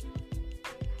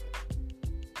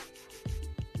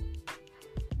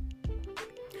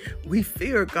 We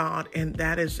fear God, and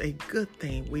that is a good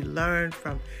thing. We learned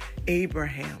from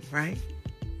Abraham, right?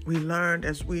 We learned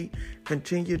as we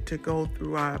continued to go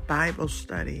through our Bible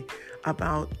study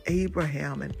about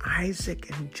Abraham and Isaac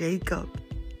and Jacob,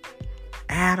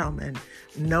 Adam and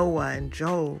Noah and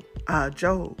Job,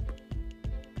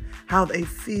 how they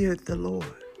feared the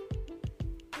Lord.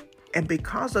 And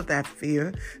because of that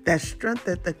fear, that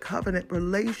strengthened the covenant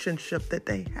relationship that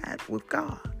they had with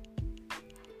God.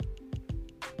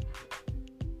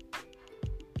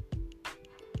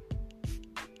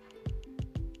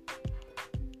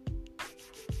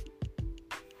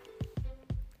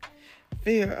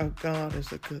 Fear of God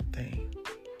is a good thing.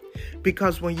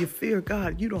 Because when you fear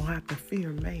God, you don't have to fear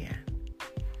man.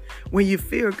 When you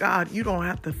fear God, you don't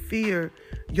have to fear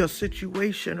your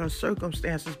situation or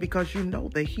circumstances, because you know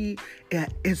that he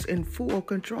is in full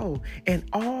control, and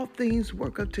all things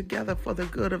work up together for the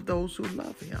good of those who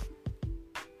love him.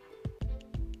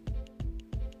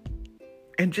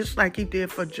 And just like he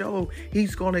did for Job,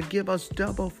 he's going to give us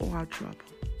double for our trouble.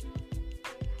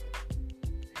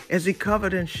 As he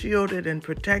covered and shielded and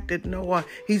protected Noah,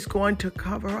 he's going to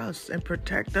cover us and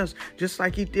protect us just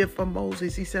like he did for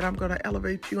Moses. He said, I'm going to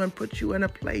elevate you and put you in a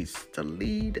place to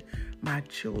lead my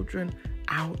children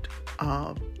out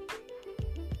of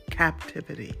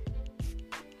captivity.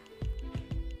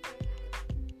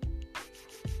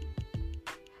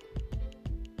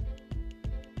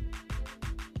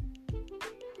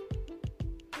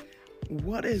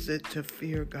 What is it to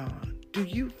fear God? Do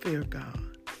you fear God?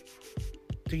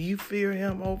 Do you fear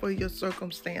him over your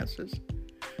circumstances?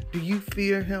 Do you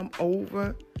fear him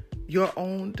over your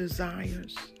own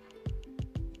desires?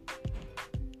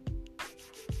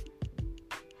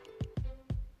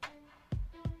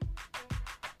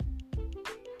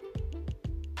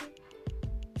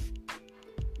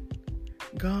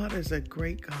 God is a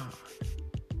great God,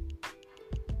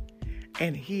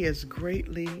 and he is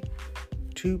greatly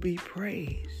to be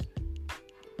praised.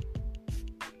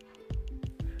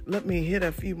 Let me hit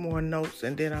a few more notes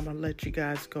and then I'm going to let you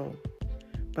guys go.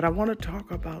 But I want to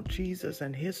talk about Jesus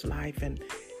and his life and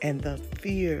the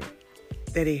fear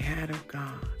that he had of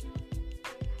God.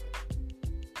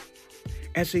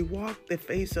 As he walked the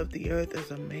face of the earth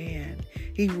as a man,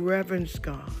 he reverenced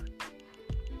God.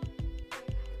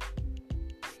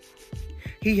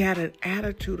 He had an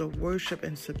attitude of worship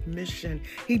and submission.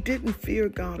 He didn't fear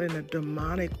God in a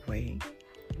demonic way.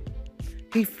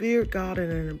 He feared God in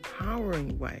an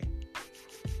empowering way.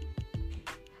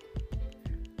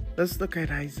 Let's look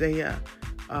at Isaiah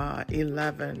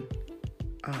 11,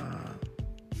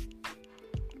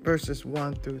 verses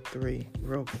 1 through 3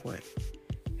 real quick.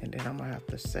 And then I'm going to have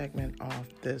to segment off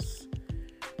this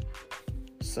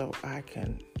so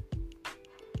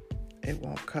it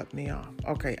won't cut me off.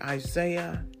 Okay,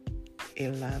 Isaiah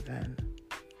 11,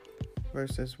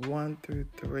 verses 1 through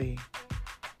 3.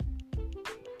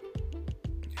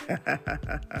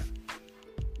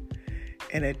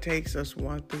 And it takes us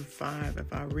 1 through 5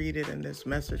 if I read it in this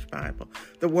Message Bible.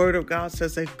 The Word of God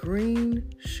says, a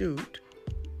green shoot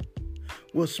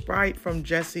will sprout from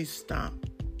Jesse's stump,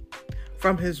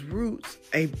 from his roots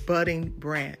a budding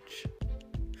branch.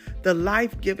 The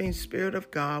life-giving Spirit of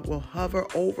God will hover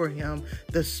over him,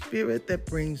 the Spirit that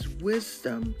brings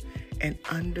wisdom and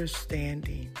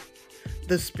understanding,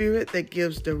 the Spirit that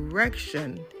gives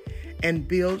direction and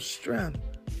builds strength,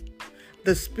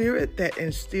 the Spirit that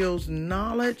instills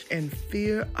knowledge and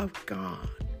fear of God.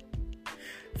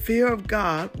 Fear of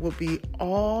God will be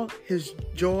all his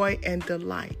joy and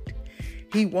delight.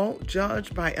 He won't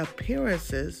judge by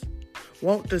appearances,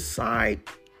 won't decide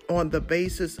on the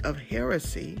basis of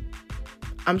heresy.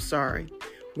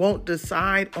 Won't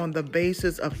decide on the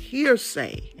basis of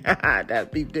hearsay. That'd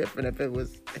be different if it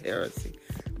was heresy.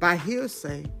 By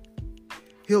hearsay,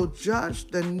 he'll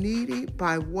judge the needy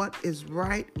by what is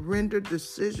right, render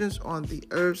decisions on the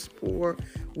earth's poor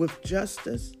with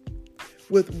justice.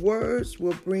 With words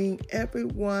will bring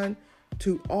everyone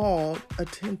to all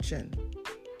attention.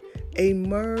 A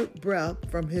myrrh breath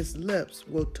from his lips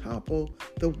will topple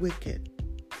the wicked.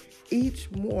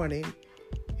 Each morning,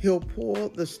 he'll pull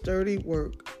the sturdy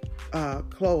work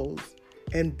clothes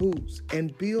and boots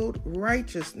and build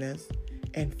righteousness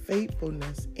and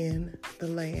faithfulness in the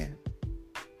land.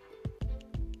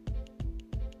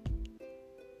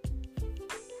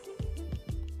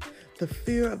 The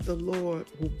fear of the Lord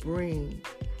will bring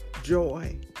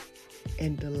joy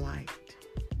and delight.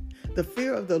 The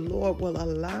fear of the Lord will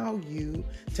allow you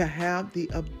to have the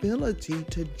ability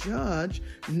to judge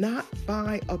not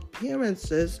by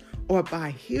appearances or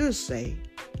by hearsay,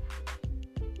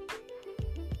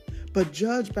 but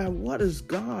judge by what does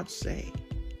God say.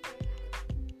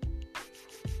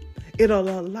 It'll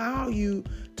allow you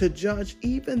to judge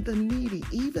even the needy,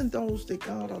 even those that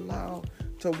God allowed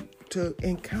to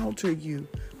encounter you,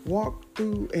 walk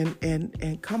through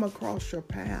and come across your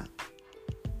path.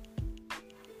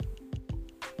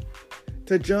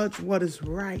 To judge what is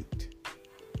right.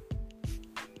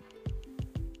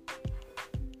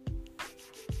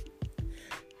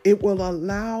 It will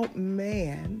allow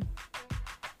man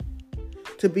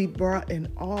to be brought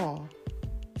in awe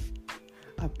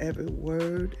of every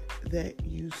word that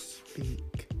you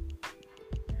speak.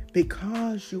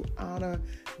 Because you honor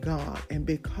God and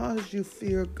because you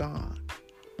fear God,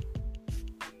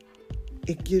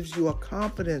 It gives you a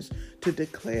confidence to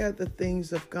declare the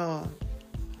things of God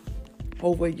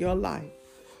over your life,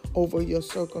 over your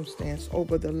circumstance,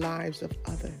 over the lives of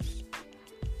others.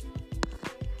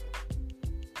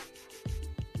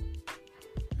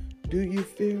 Do you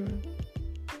fear Him?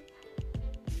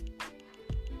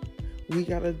 We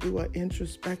got to do an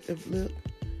introspective look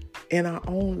in our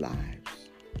own lives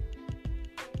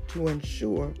to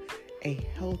ensure a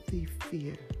healthy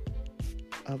fear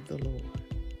of the Lord.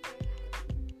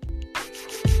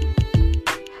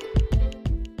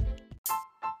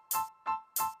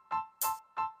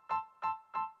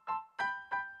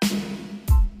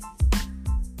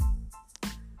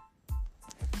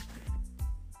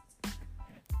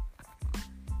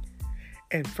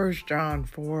 In 1 John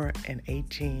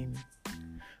 4:18,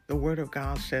 the Word of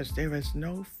God says, "There is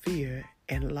no fear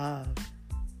in love,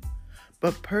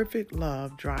 but perfect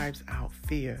love drives out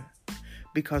fear,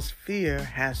 because fear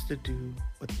has to do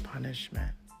with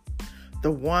punishment.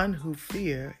 The one who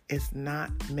fears is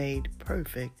not made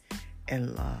perfect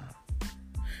in love."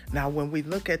 Now, when we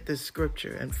look at this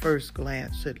scripture in first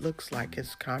glance, it looks like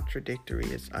it's contradictory.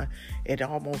 It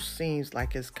almost seems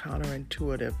like it's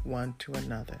counterintuitive one to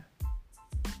another.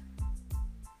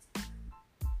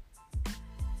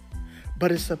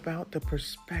 But it's about the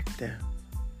perspective.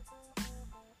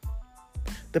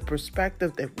 The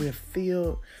perspective that we're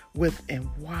filled with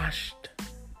and washed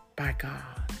by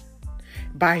God,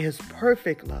 by His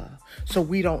perfect love, so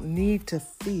we don't need to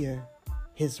fear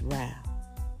His wrath.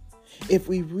 If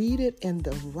we read it in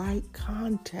the right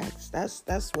context,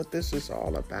 that's what this is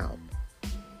all about.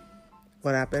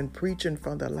 What I've been preaching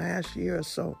for the last year or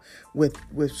so, with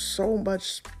so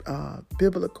much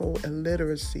biblical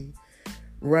illiteracy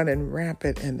running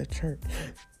rampant in the church.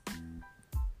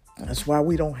 That's why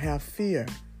we don't have fear.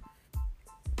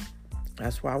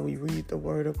 That's why we read the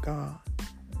Word of God.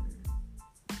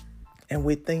 And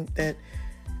we think that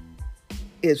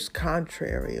it's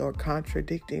contrary or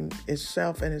contradicting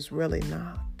itself, and it's really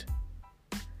not.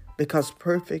 Because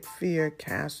perfect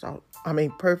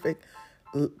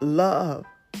love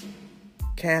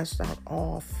casts out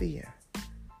all fear.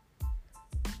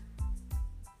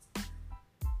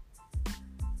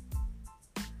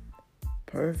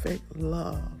 Perfect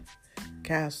love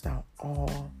casts out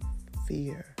all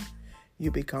fear. You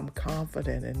become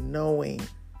confident in knowing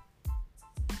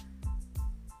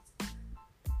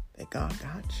that God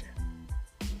got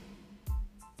you.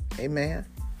 Amen.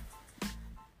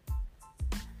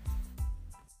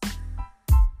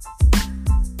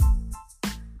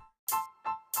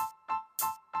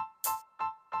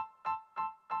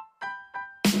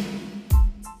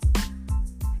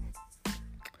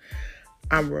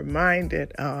 I'm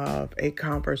reminded of a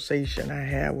conversation I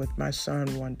had with my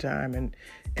son one time, and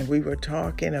we were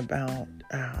talking about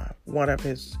one of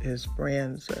his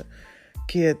friends, a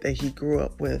kid that he grew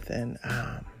up with, and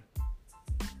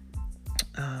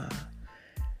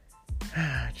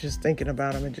just thinking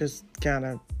about him, it just kind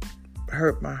of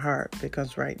hurt my heart,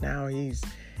 because right now he's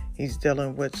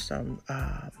dealing with some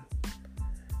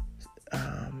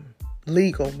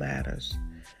legal matters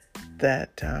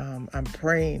that I'm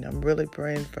really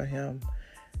praying for him,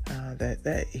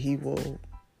 that he will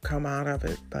come out of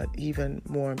it, but even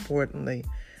more importantly,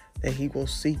 that he will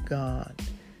seek God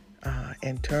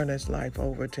and turn his life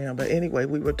over to Him. But anyway,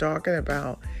 we were talking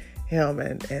about him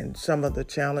and some of the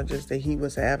challenges that he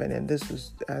was having, and this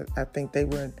was, I think they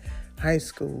were in high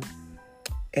school,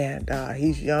 and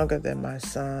he's younger than my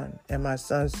son, and my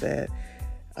son said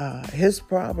his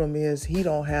problem is he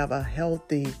don't have a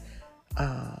healthy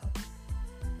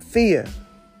fear.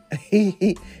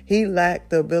 He lacked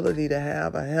the ability to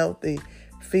have a healthy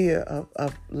fear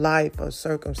of life or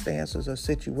circumstances or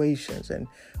situations. And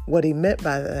what he meant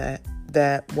by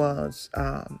that was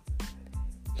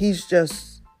he's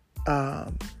just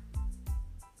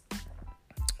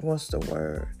what's the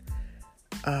word?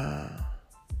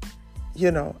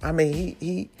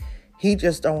 He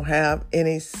just don't have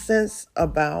any sense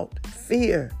about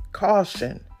fear,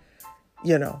 caution,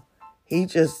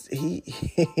 He's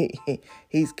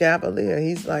cavalier.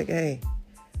 He's like, hey,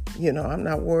 I'm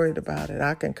not worried about it.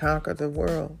 I can conquer the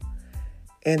world.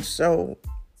 And so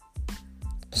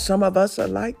some of us are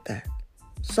like that.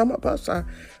 Some of us are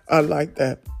like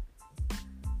that.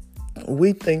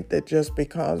 We think that just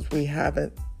because we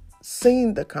haven't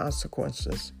seen the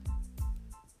consequences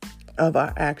of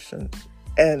our actions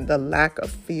and the lack of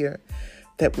fear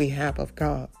that we have of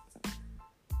God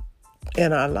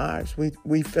in our lives,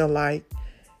 we feel like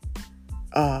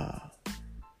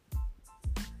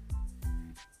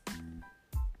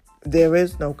there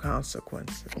is no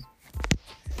consequences.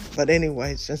 But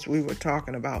anyway, since we were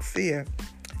talking about fear,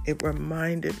 It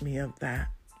reminded me of that.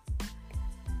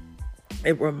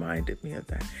 It reminded me of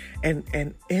that. And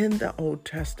in the Old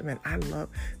Testament,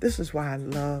 this is why I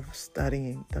love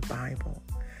studying the Bible.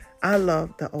 I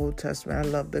love the Old Testament. I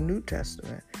love the New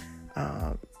Testament.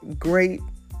 Great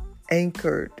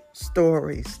anchored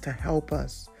stories to help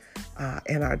us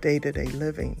in our day-to-day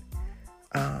living.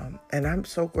 And I'm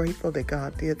so grateful that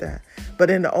God did that.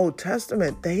 But in the Old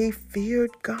Testament, they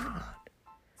feared God.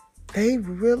 They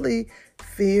really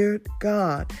feared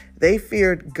God. They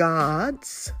feared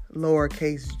gods,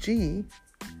 lowercase g,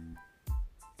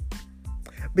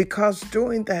 because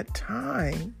during that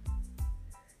time,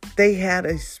 they had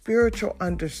a spiritual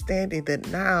understanding that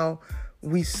now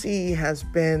we see has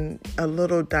been a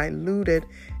little diluted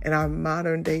in our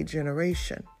modern day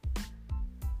generation.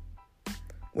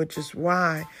 Which is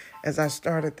why, as I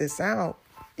started this out,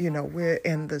 we're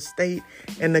in the state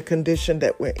and the condition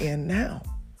that we're in now.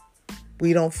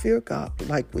 We don't fear God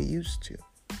like we used to.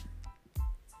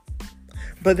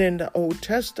 But in the Old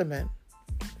Testament,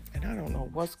 and I don't know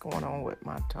what's going on with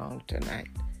my tongue tonight.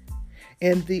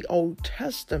 In the Old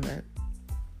Testament,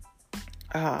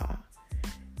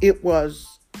 it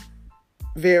was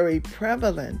very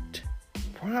prominent,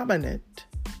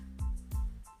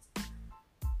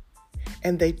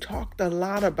 and they talked a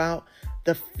lot about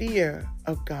the fear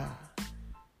of God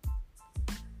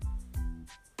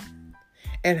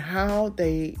and how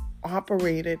they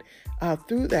operated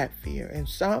through that fear. And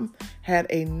some had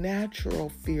a natural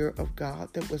fear of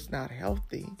God that was not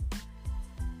healthy,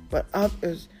 but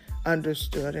others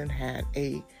understood and had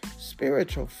a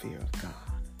spiritual fear of God.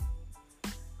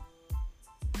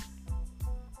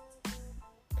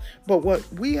 But what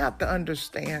we have to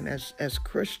understand as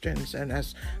Christians and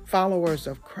as followers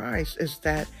of Christ is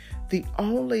that it's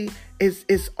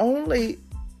only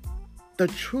the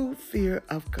true fear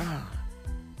of God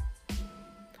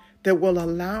that will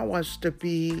allow us to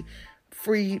be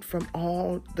freed from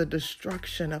all the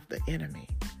destruction of the enemy.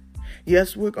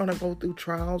 Yes, we're going to go through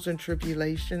trials and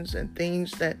tribulations and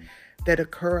things that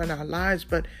occur in our lives,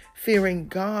 but fearing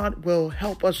God will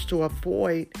help us to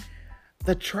avoid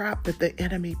the trap that the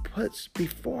enemy puts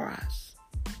before us,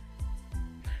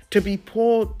 to be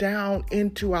pulled down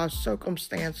into our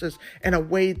circumstances in a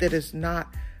way that is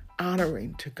not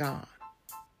honoring to God.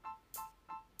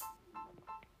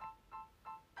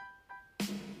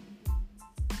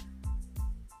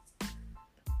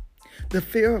 The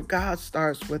fear of God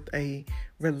starts with a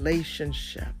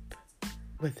relationship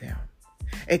with Him,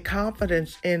 a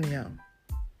confidence in Him.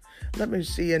 Let me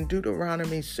see, in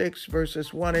Deuteronomy 6,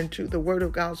 verses 1 and 2, the Word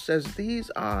of God says, these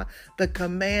are the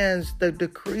commands, the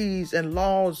decrees, and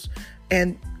laws,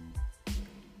 and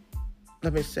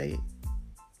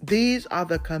these are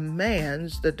the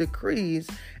commands, the decrees,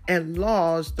 and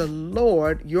laws the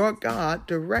Lord your God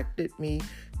directed me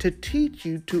to teach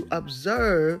you to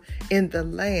observe in the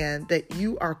land that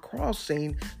you are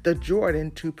crossing the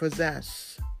Jordan to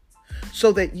possess,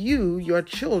 so that you, your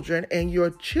children, and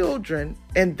your children,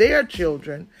 and their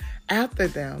children after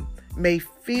them may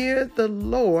fear the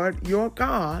Lord your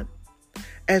God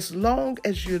as long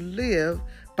as you live,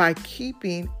 by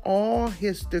keeping all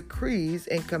His decrees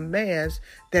and commands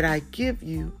that I give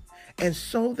you, and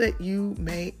so that you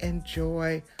may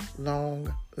enjoy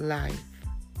long life.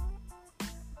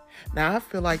 Now, I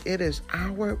feel like it is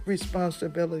our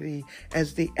responsibility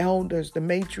as the elders, the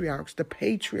matriarchs, the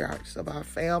patriarchs of our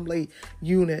family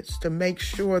units to make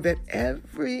sure that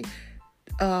every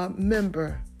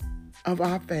member of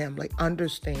our family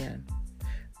understand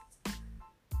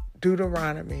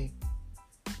Deuteronomy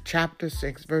chapter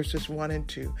 6, verses 1 and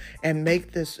 2, and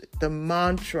make this the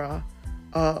mantra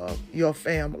of your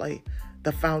family,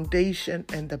 the foundation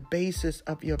and the basis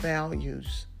of your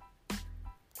values,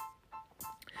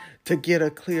 to get a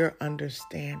clear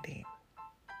understanding.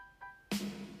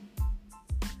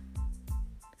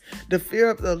 The fear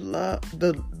of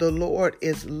the Lord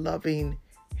is loving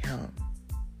Him.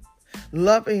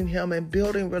 Loving Him and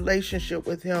building relationship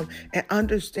with Him and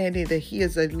understanding that He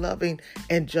is a loving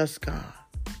and just God.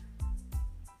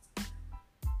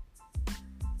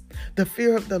 The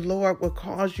fear of the Lord will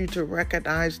cause you to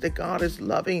recognize that God is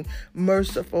loving,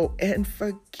 merciful, and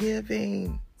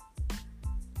forgiving.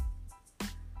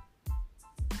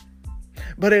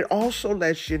 But it also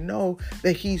lets you know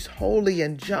that He's holy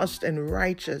and just and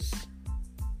righteous.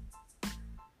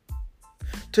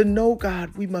 To know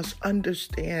God, we must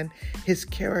understand His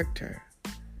character.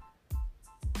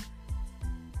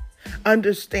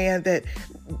 Understand that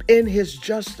in His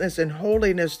justness and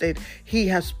holiness that He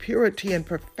has purity and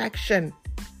perfection.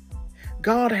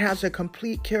 God has a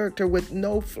complete character with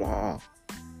no flaw.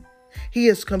 He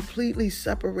is completely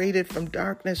separated from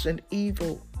darkness and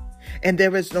evil. and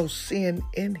there is no sin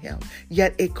in him.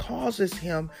 Yet it causes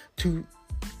him to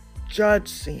judge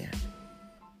sin.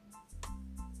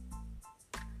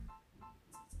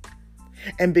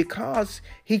 And because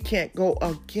he can't go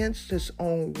against his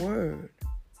own word,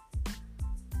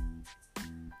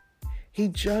 he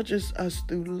judges us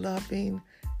through loving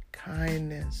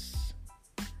kindness.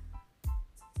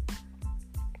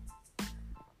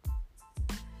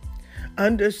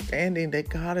 Understanding that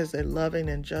God is a loving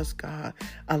and just God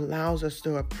allows us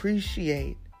to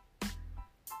appreciate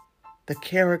the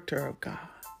character of God.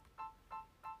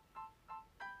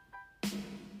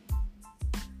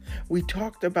 We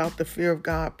talked about the fear of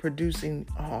God producing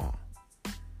awe.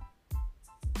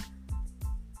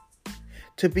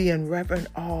 To be in reverent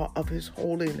awe of his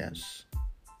holiness.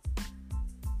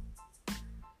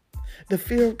 The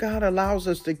fear of God allows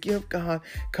us to give God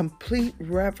complete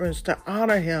reverence, to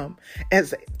honor him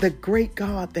as the great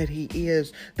God that he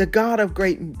is, the God of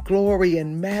great glory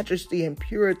and majesty and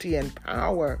purity and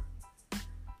power.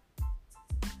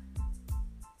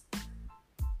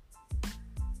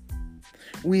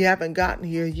 We haven't gotten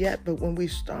here yet, but when we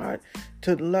start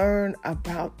to learn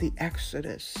about the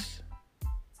Exodus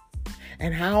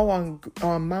and how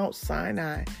on Mount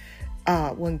Sinai,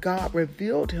 when God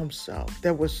revealed himself,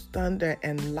 there was thunder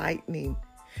and lightning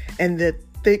and the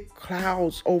thick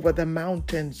clouds over the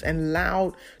mountains and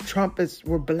loud trumpets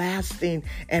were blasting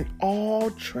and all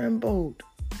trembled.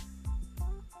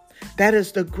 That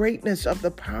is the greatness of the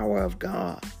power of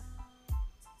God.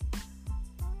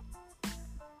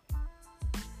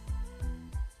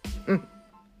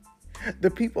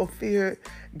 The people feared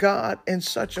God in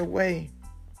such a way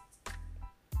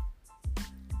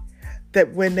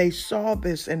that when they saw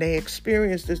this and they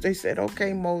experienced this, they said,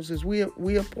 okay, Moses, we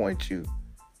appoint you.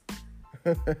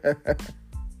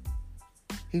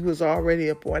 He was already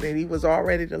appointed. He was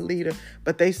already the leader.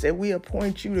 But they said, we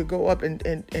appoint you to go up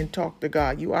and talk to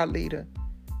God. You are leader.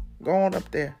 Go on up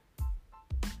there.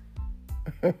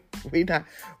 we not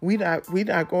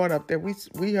going up there.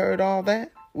 We heard all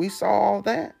that. We saw all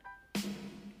that.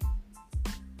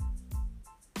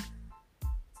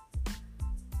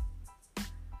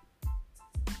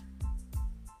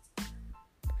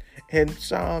 In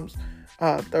Psalms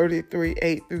 33,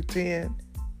 8 through 10,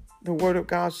 the word of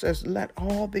God says, let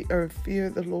all the earth fear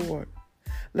the Lord.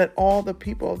 Let all the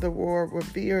people of the world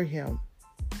revere him.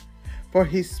 For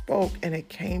he spoke and it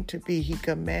came to be. He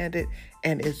commanded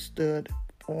and it stood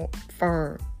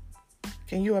firm.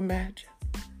 Can you imagine?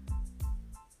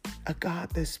 A God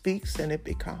that speaks and it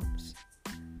becomes.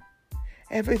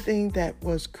 Everything that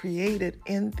was created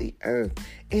in the earth,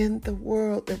 in the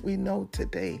world that we know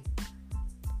today,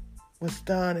 was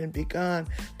done and begun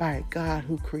by a God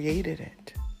who created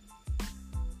it.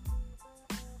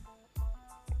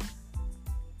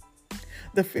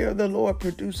 The fear of the Lord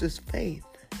produces faith.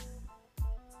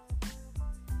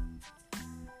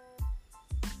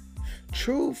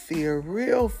 True fear,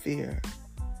 real fear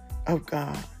of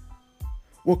God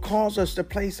will cause us to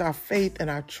place our faith and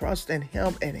our trust in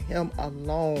him and him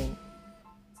alone,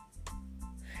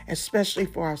 especially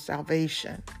for our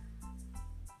salvation.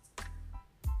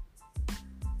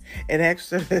 In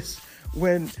Exodus,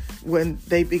 when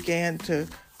they began to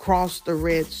cross the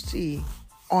Red Sea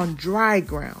on dry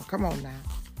ground. Come on now.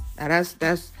 Now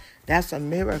that's a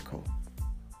miracle.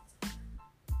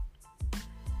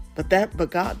 But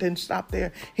God didn't stop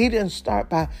there. He didn't start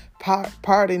by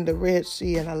parting the Red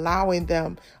Sea and allowing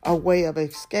them a way of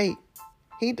escape.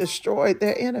 He destroyed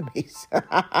their enemies.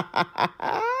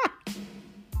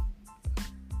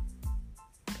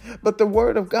 But the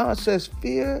word of God says,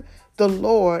 fear the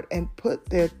Lord and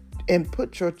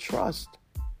put your trust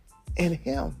in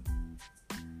him.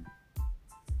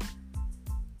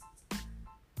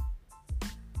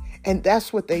 And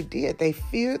that's what they did. They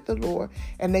feared the Lord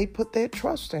and they put their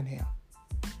trust in him.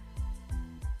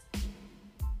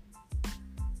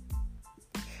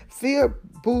 Fear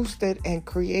boosted and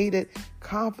created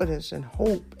confidence and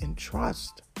hope and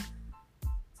trust.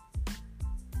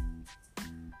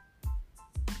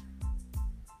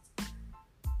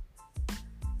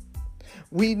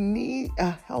 We need a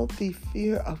healthy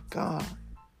fear of God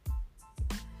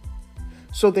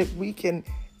so that we can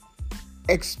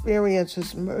experience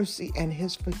his mercy and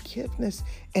his forgiveness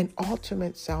and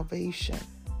ultimate salvation.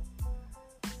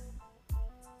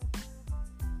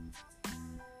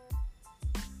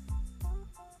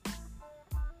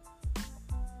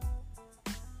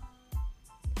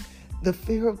 The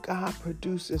fear of God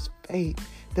produces faith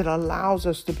that allows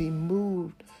us to be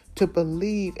moved to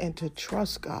believe and to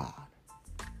trust God.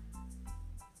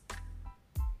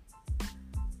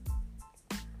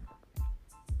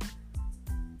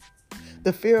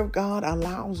 The fear of God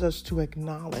allows us to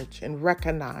acknowledge and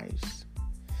recognize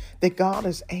that God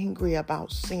is angry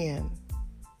about sin,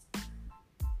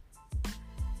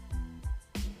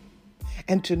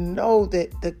 and to know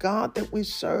that the God that we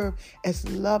serve is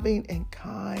loving and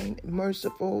kind,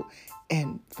 merciful,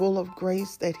 and full of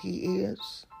grace that He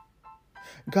is.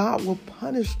 God will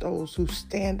punish those who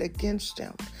stand against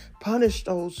Him, punish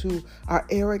those who are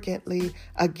arrogantly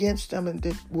against Him and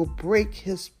that will break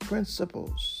His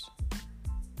principles.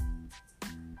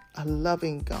 A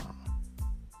loving God.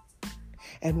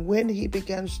 And when He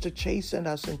begins to chasten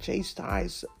us and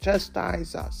chastise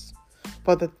us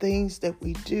for the things that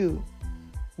we do,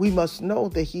 we must know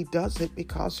that He does it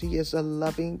because He is a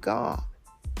loving God.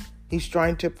 He's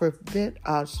trying to prevent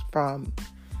us from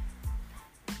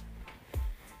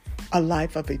a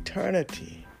life of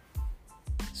eternity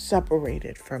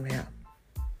separated from Him.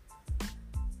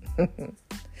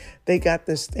 They got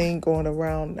this thing going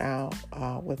around now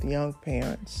with young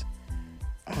parents.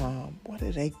 What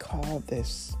do they call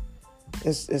this?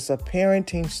 It's a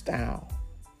parenting style.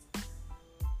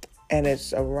 And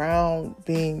it's around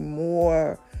being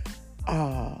more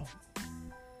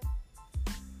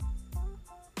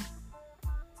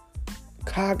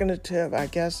cognitive, I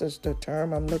guess is the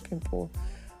term I'm looking for,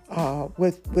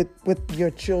 with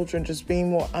your children, just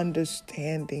being more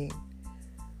understanding.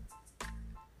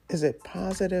 Is it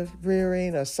positive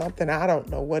rearing or something? I don't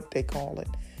know what they call it.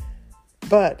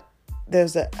 But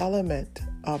there's an element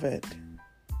of it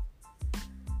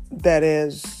that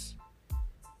is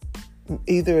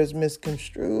either is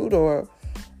misconstrued or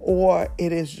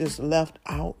it is just left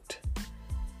out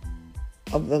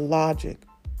of the logic.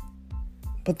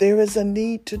 But there is a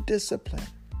need to discipline.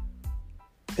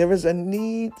 There is a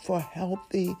need for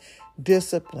healthy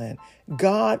discipline.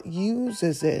 God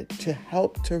uses it to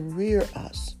help to rear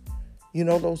us. You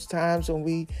know those times when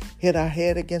we hit our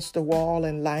head against the wall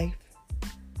in life?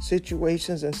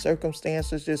 Situations and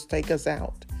circumstances just take us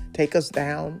out, take us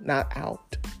down, not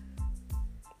out.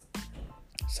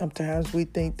 Sometimes we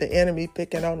think the enemy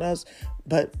picking on us,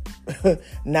 but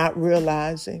not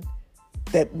realizing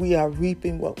that we are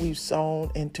reaping what we've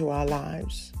sown into our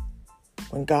lives.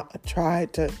 When God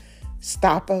tried to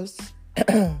stop us,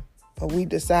 but we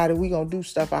decided we're going to do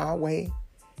stuff our way,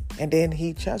 and then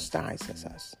He chastises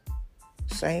us.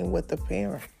 Same with the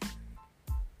parent.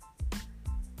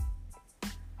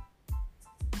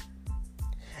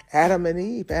 Adam and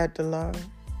Eve had to learn.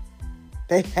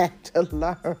 They had to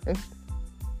learn.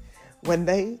 When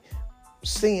they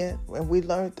sinned, when we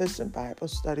learned this in Bible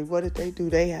study, what did they do?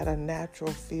 They had a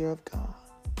natural fear of God.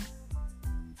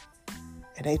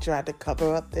 And they tried to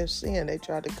cover up their sin. They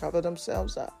tried to cover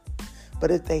themselves up.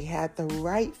 But if they had the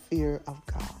right fear of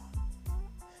God,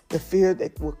 the fear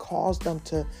that would cause them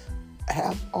to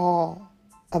have awe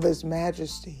of His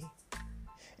majesty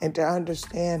and to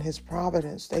understand His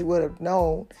providence, they would have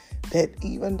known that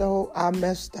even though I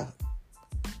messed up,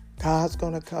 God's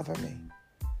going to cover me.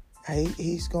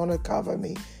 He's going to cover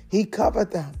me. He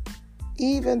covered them,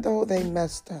 even though they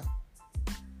messed up.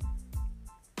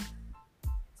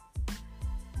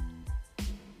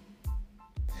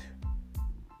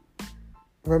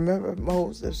 Remember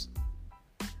Moses,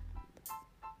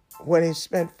 when he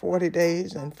spent 40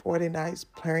 days and 40 nights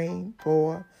praying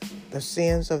for the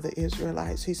sins of the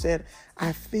Israelites, he said,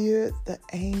 I feared the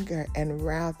anger and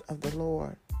wrath of the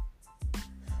Lord,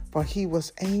 for He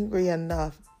was angry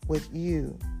enough with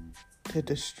you to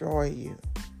destroy you.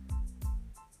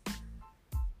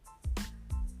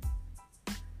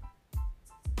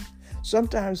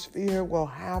 Sometimes fear will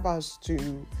have us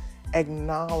to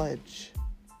acknowledge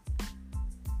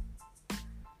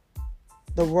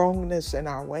the wrongness in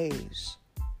our ways.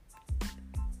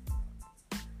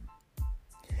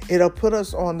 It'll put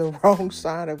us on the wrong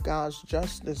side of God's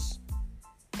justice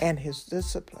and His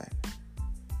discipline.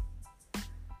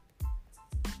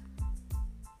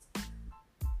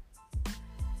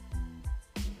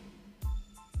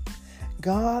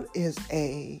 God is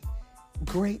a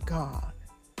great God.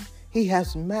 He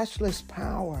has matchless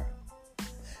power.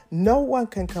 No one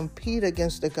can compete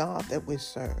against the God that we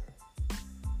serve.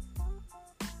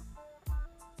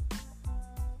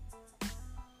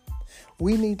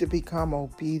 We need to become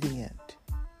obedient.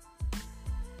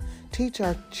 Teach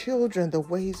our children the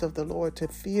ways of the Lord, to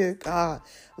fear God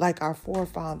like our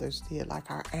forefathers did, like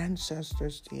our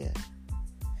ancestors did.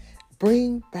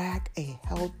 Bring back a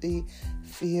healthy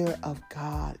fear of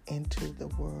God into the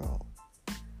world.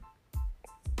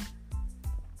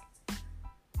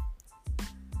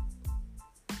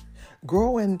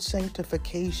 Grow in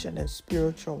sanctification and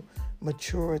spiritual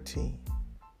maturity.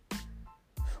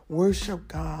 Worship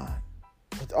God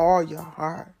with all your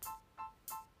heart.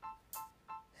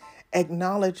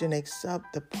 Acknowledge and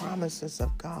accept the promises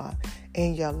of God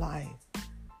in your life.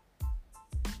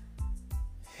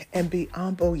 And be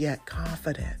humble yet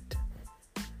confident,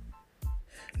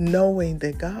 knowing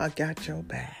that God got your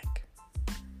back.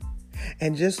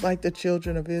 And just like the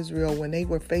children of Israel, when they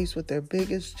were faced with their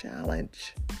biggest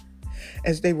challenge,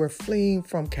 as they were fleeing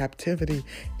from captivity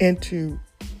into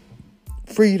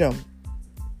freedom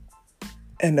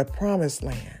and the promised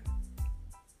land,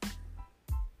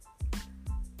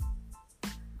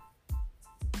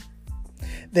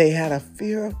 they had a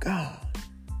fear of God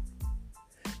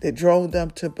that drove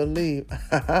them to believe,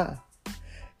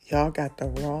 y'all got the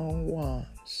wrong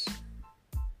ones.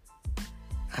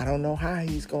 I don't know how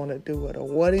he's going to do it or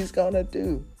what he's going to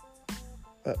do.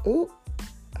 But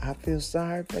I feel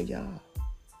sorry for y'all,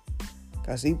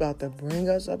 because he about to bring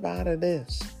us up out of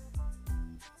this.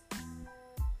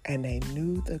 And they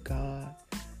knew the God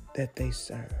that they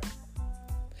served.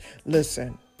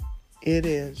 Listen, it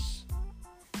is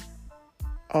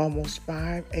almost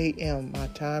 5 a.m., my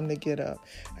time to get up.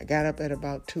 I got up at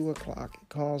about 2 o'clock. It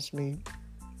caused me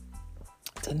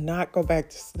to not go back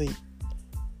to sleep.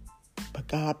 But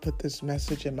God put this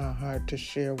message in my heart to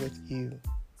share with you.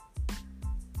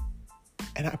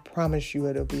 And I promise you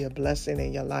it'll be a blessing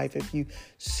in your life if you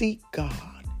seek God.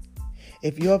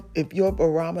 If your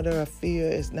barometer of fear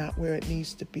is not where it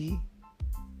needs to be,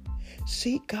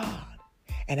 seek God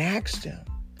and ask Him,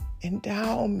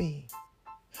 endow me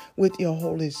with your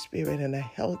Holy Spirit and a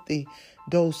healthy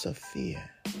dose of fear,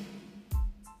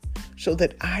 so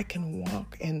that I can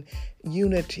walk in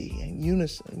unity and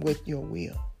unison with your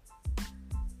will.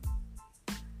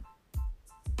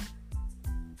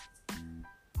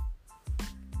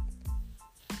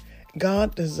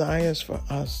 God desires for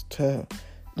us to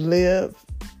live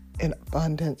in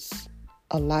abundance,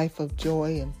 a life of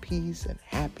joy and peace and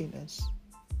happiness.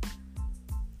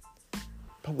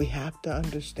 But we have to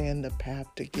understand the path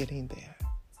to getting there.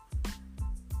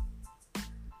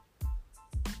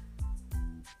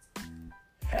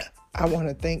 I want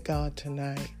to thank God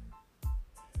tonight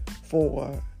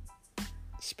for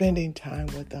spending time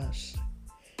with us,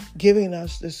 giving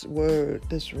us this word,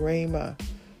 this rhema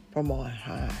from on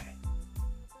high.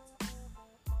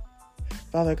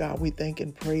 Father God, we thank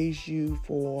and praise you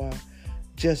for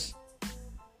just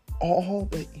all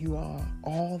that you are,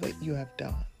 all that you have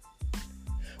done.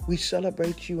 We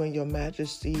celebrate you in your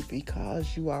majesty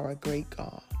because you are a great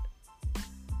God.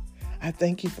 I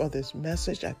thank you for this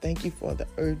message. I thank you for the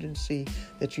urgency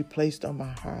that you placed on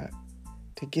my heart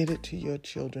to get it to your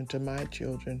children, to my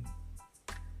children,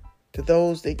 to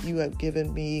those that you have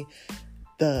given me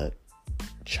the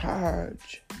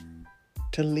charge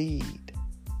to lead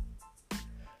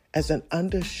as an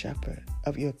under shepherd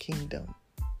of your kingdom.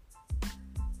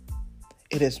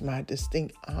 It is my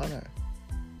distinct honor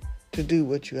to do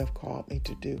what you have called me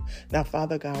to do. Now,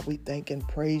 Father God, we thank and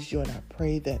praise you, and I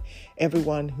pray that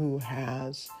everyone who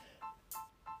has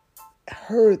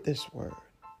heard this word,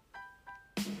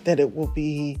 that it will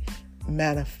be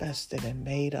manifested and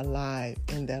made alive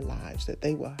in their lives, that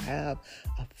they will have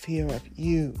a fear of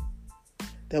you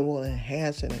that will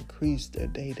enhance and increase their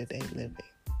day-to-day living.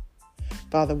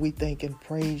 Father, we thank and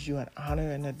praise you and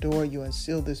honor and adore you and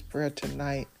seal this prayer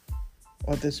tonight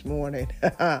or this morning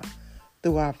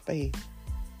through our faith.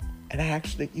 And I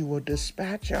ask that you will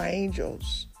dispatch your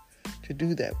angels to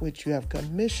do that which you have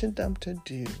commissioned them to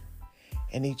do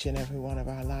in each and every one of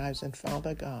our lives. And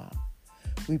Father God,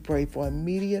 we pray for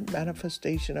immediate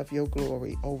manifestation of your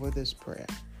glory over this prayer.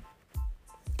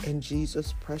 In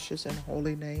Jesus' precious and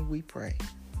holy name we pray.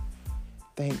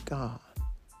 Thank God.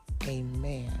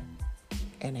 Amen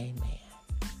and amen.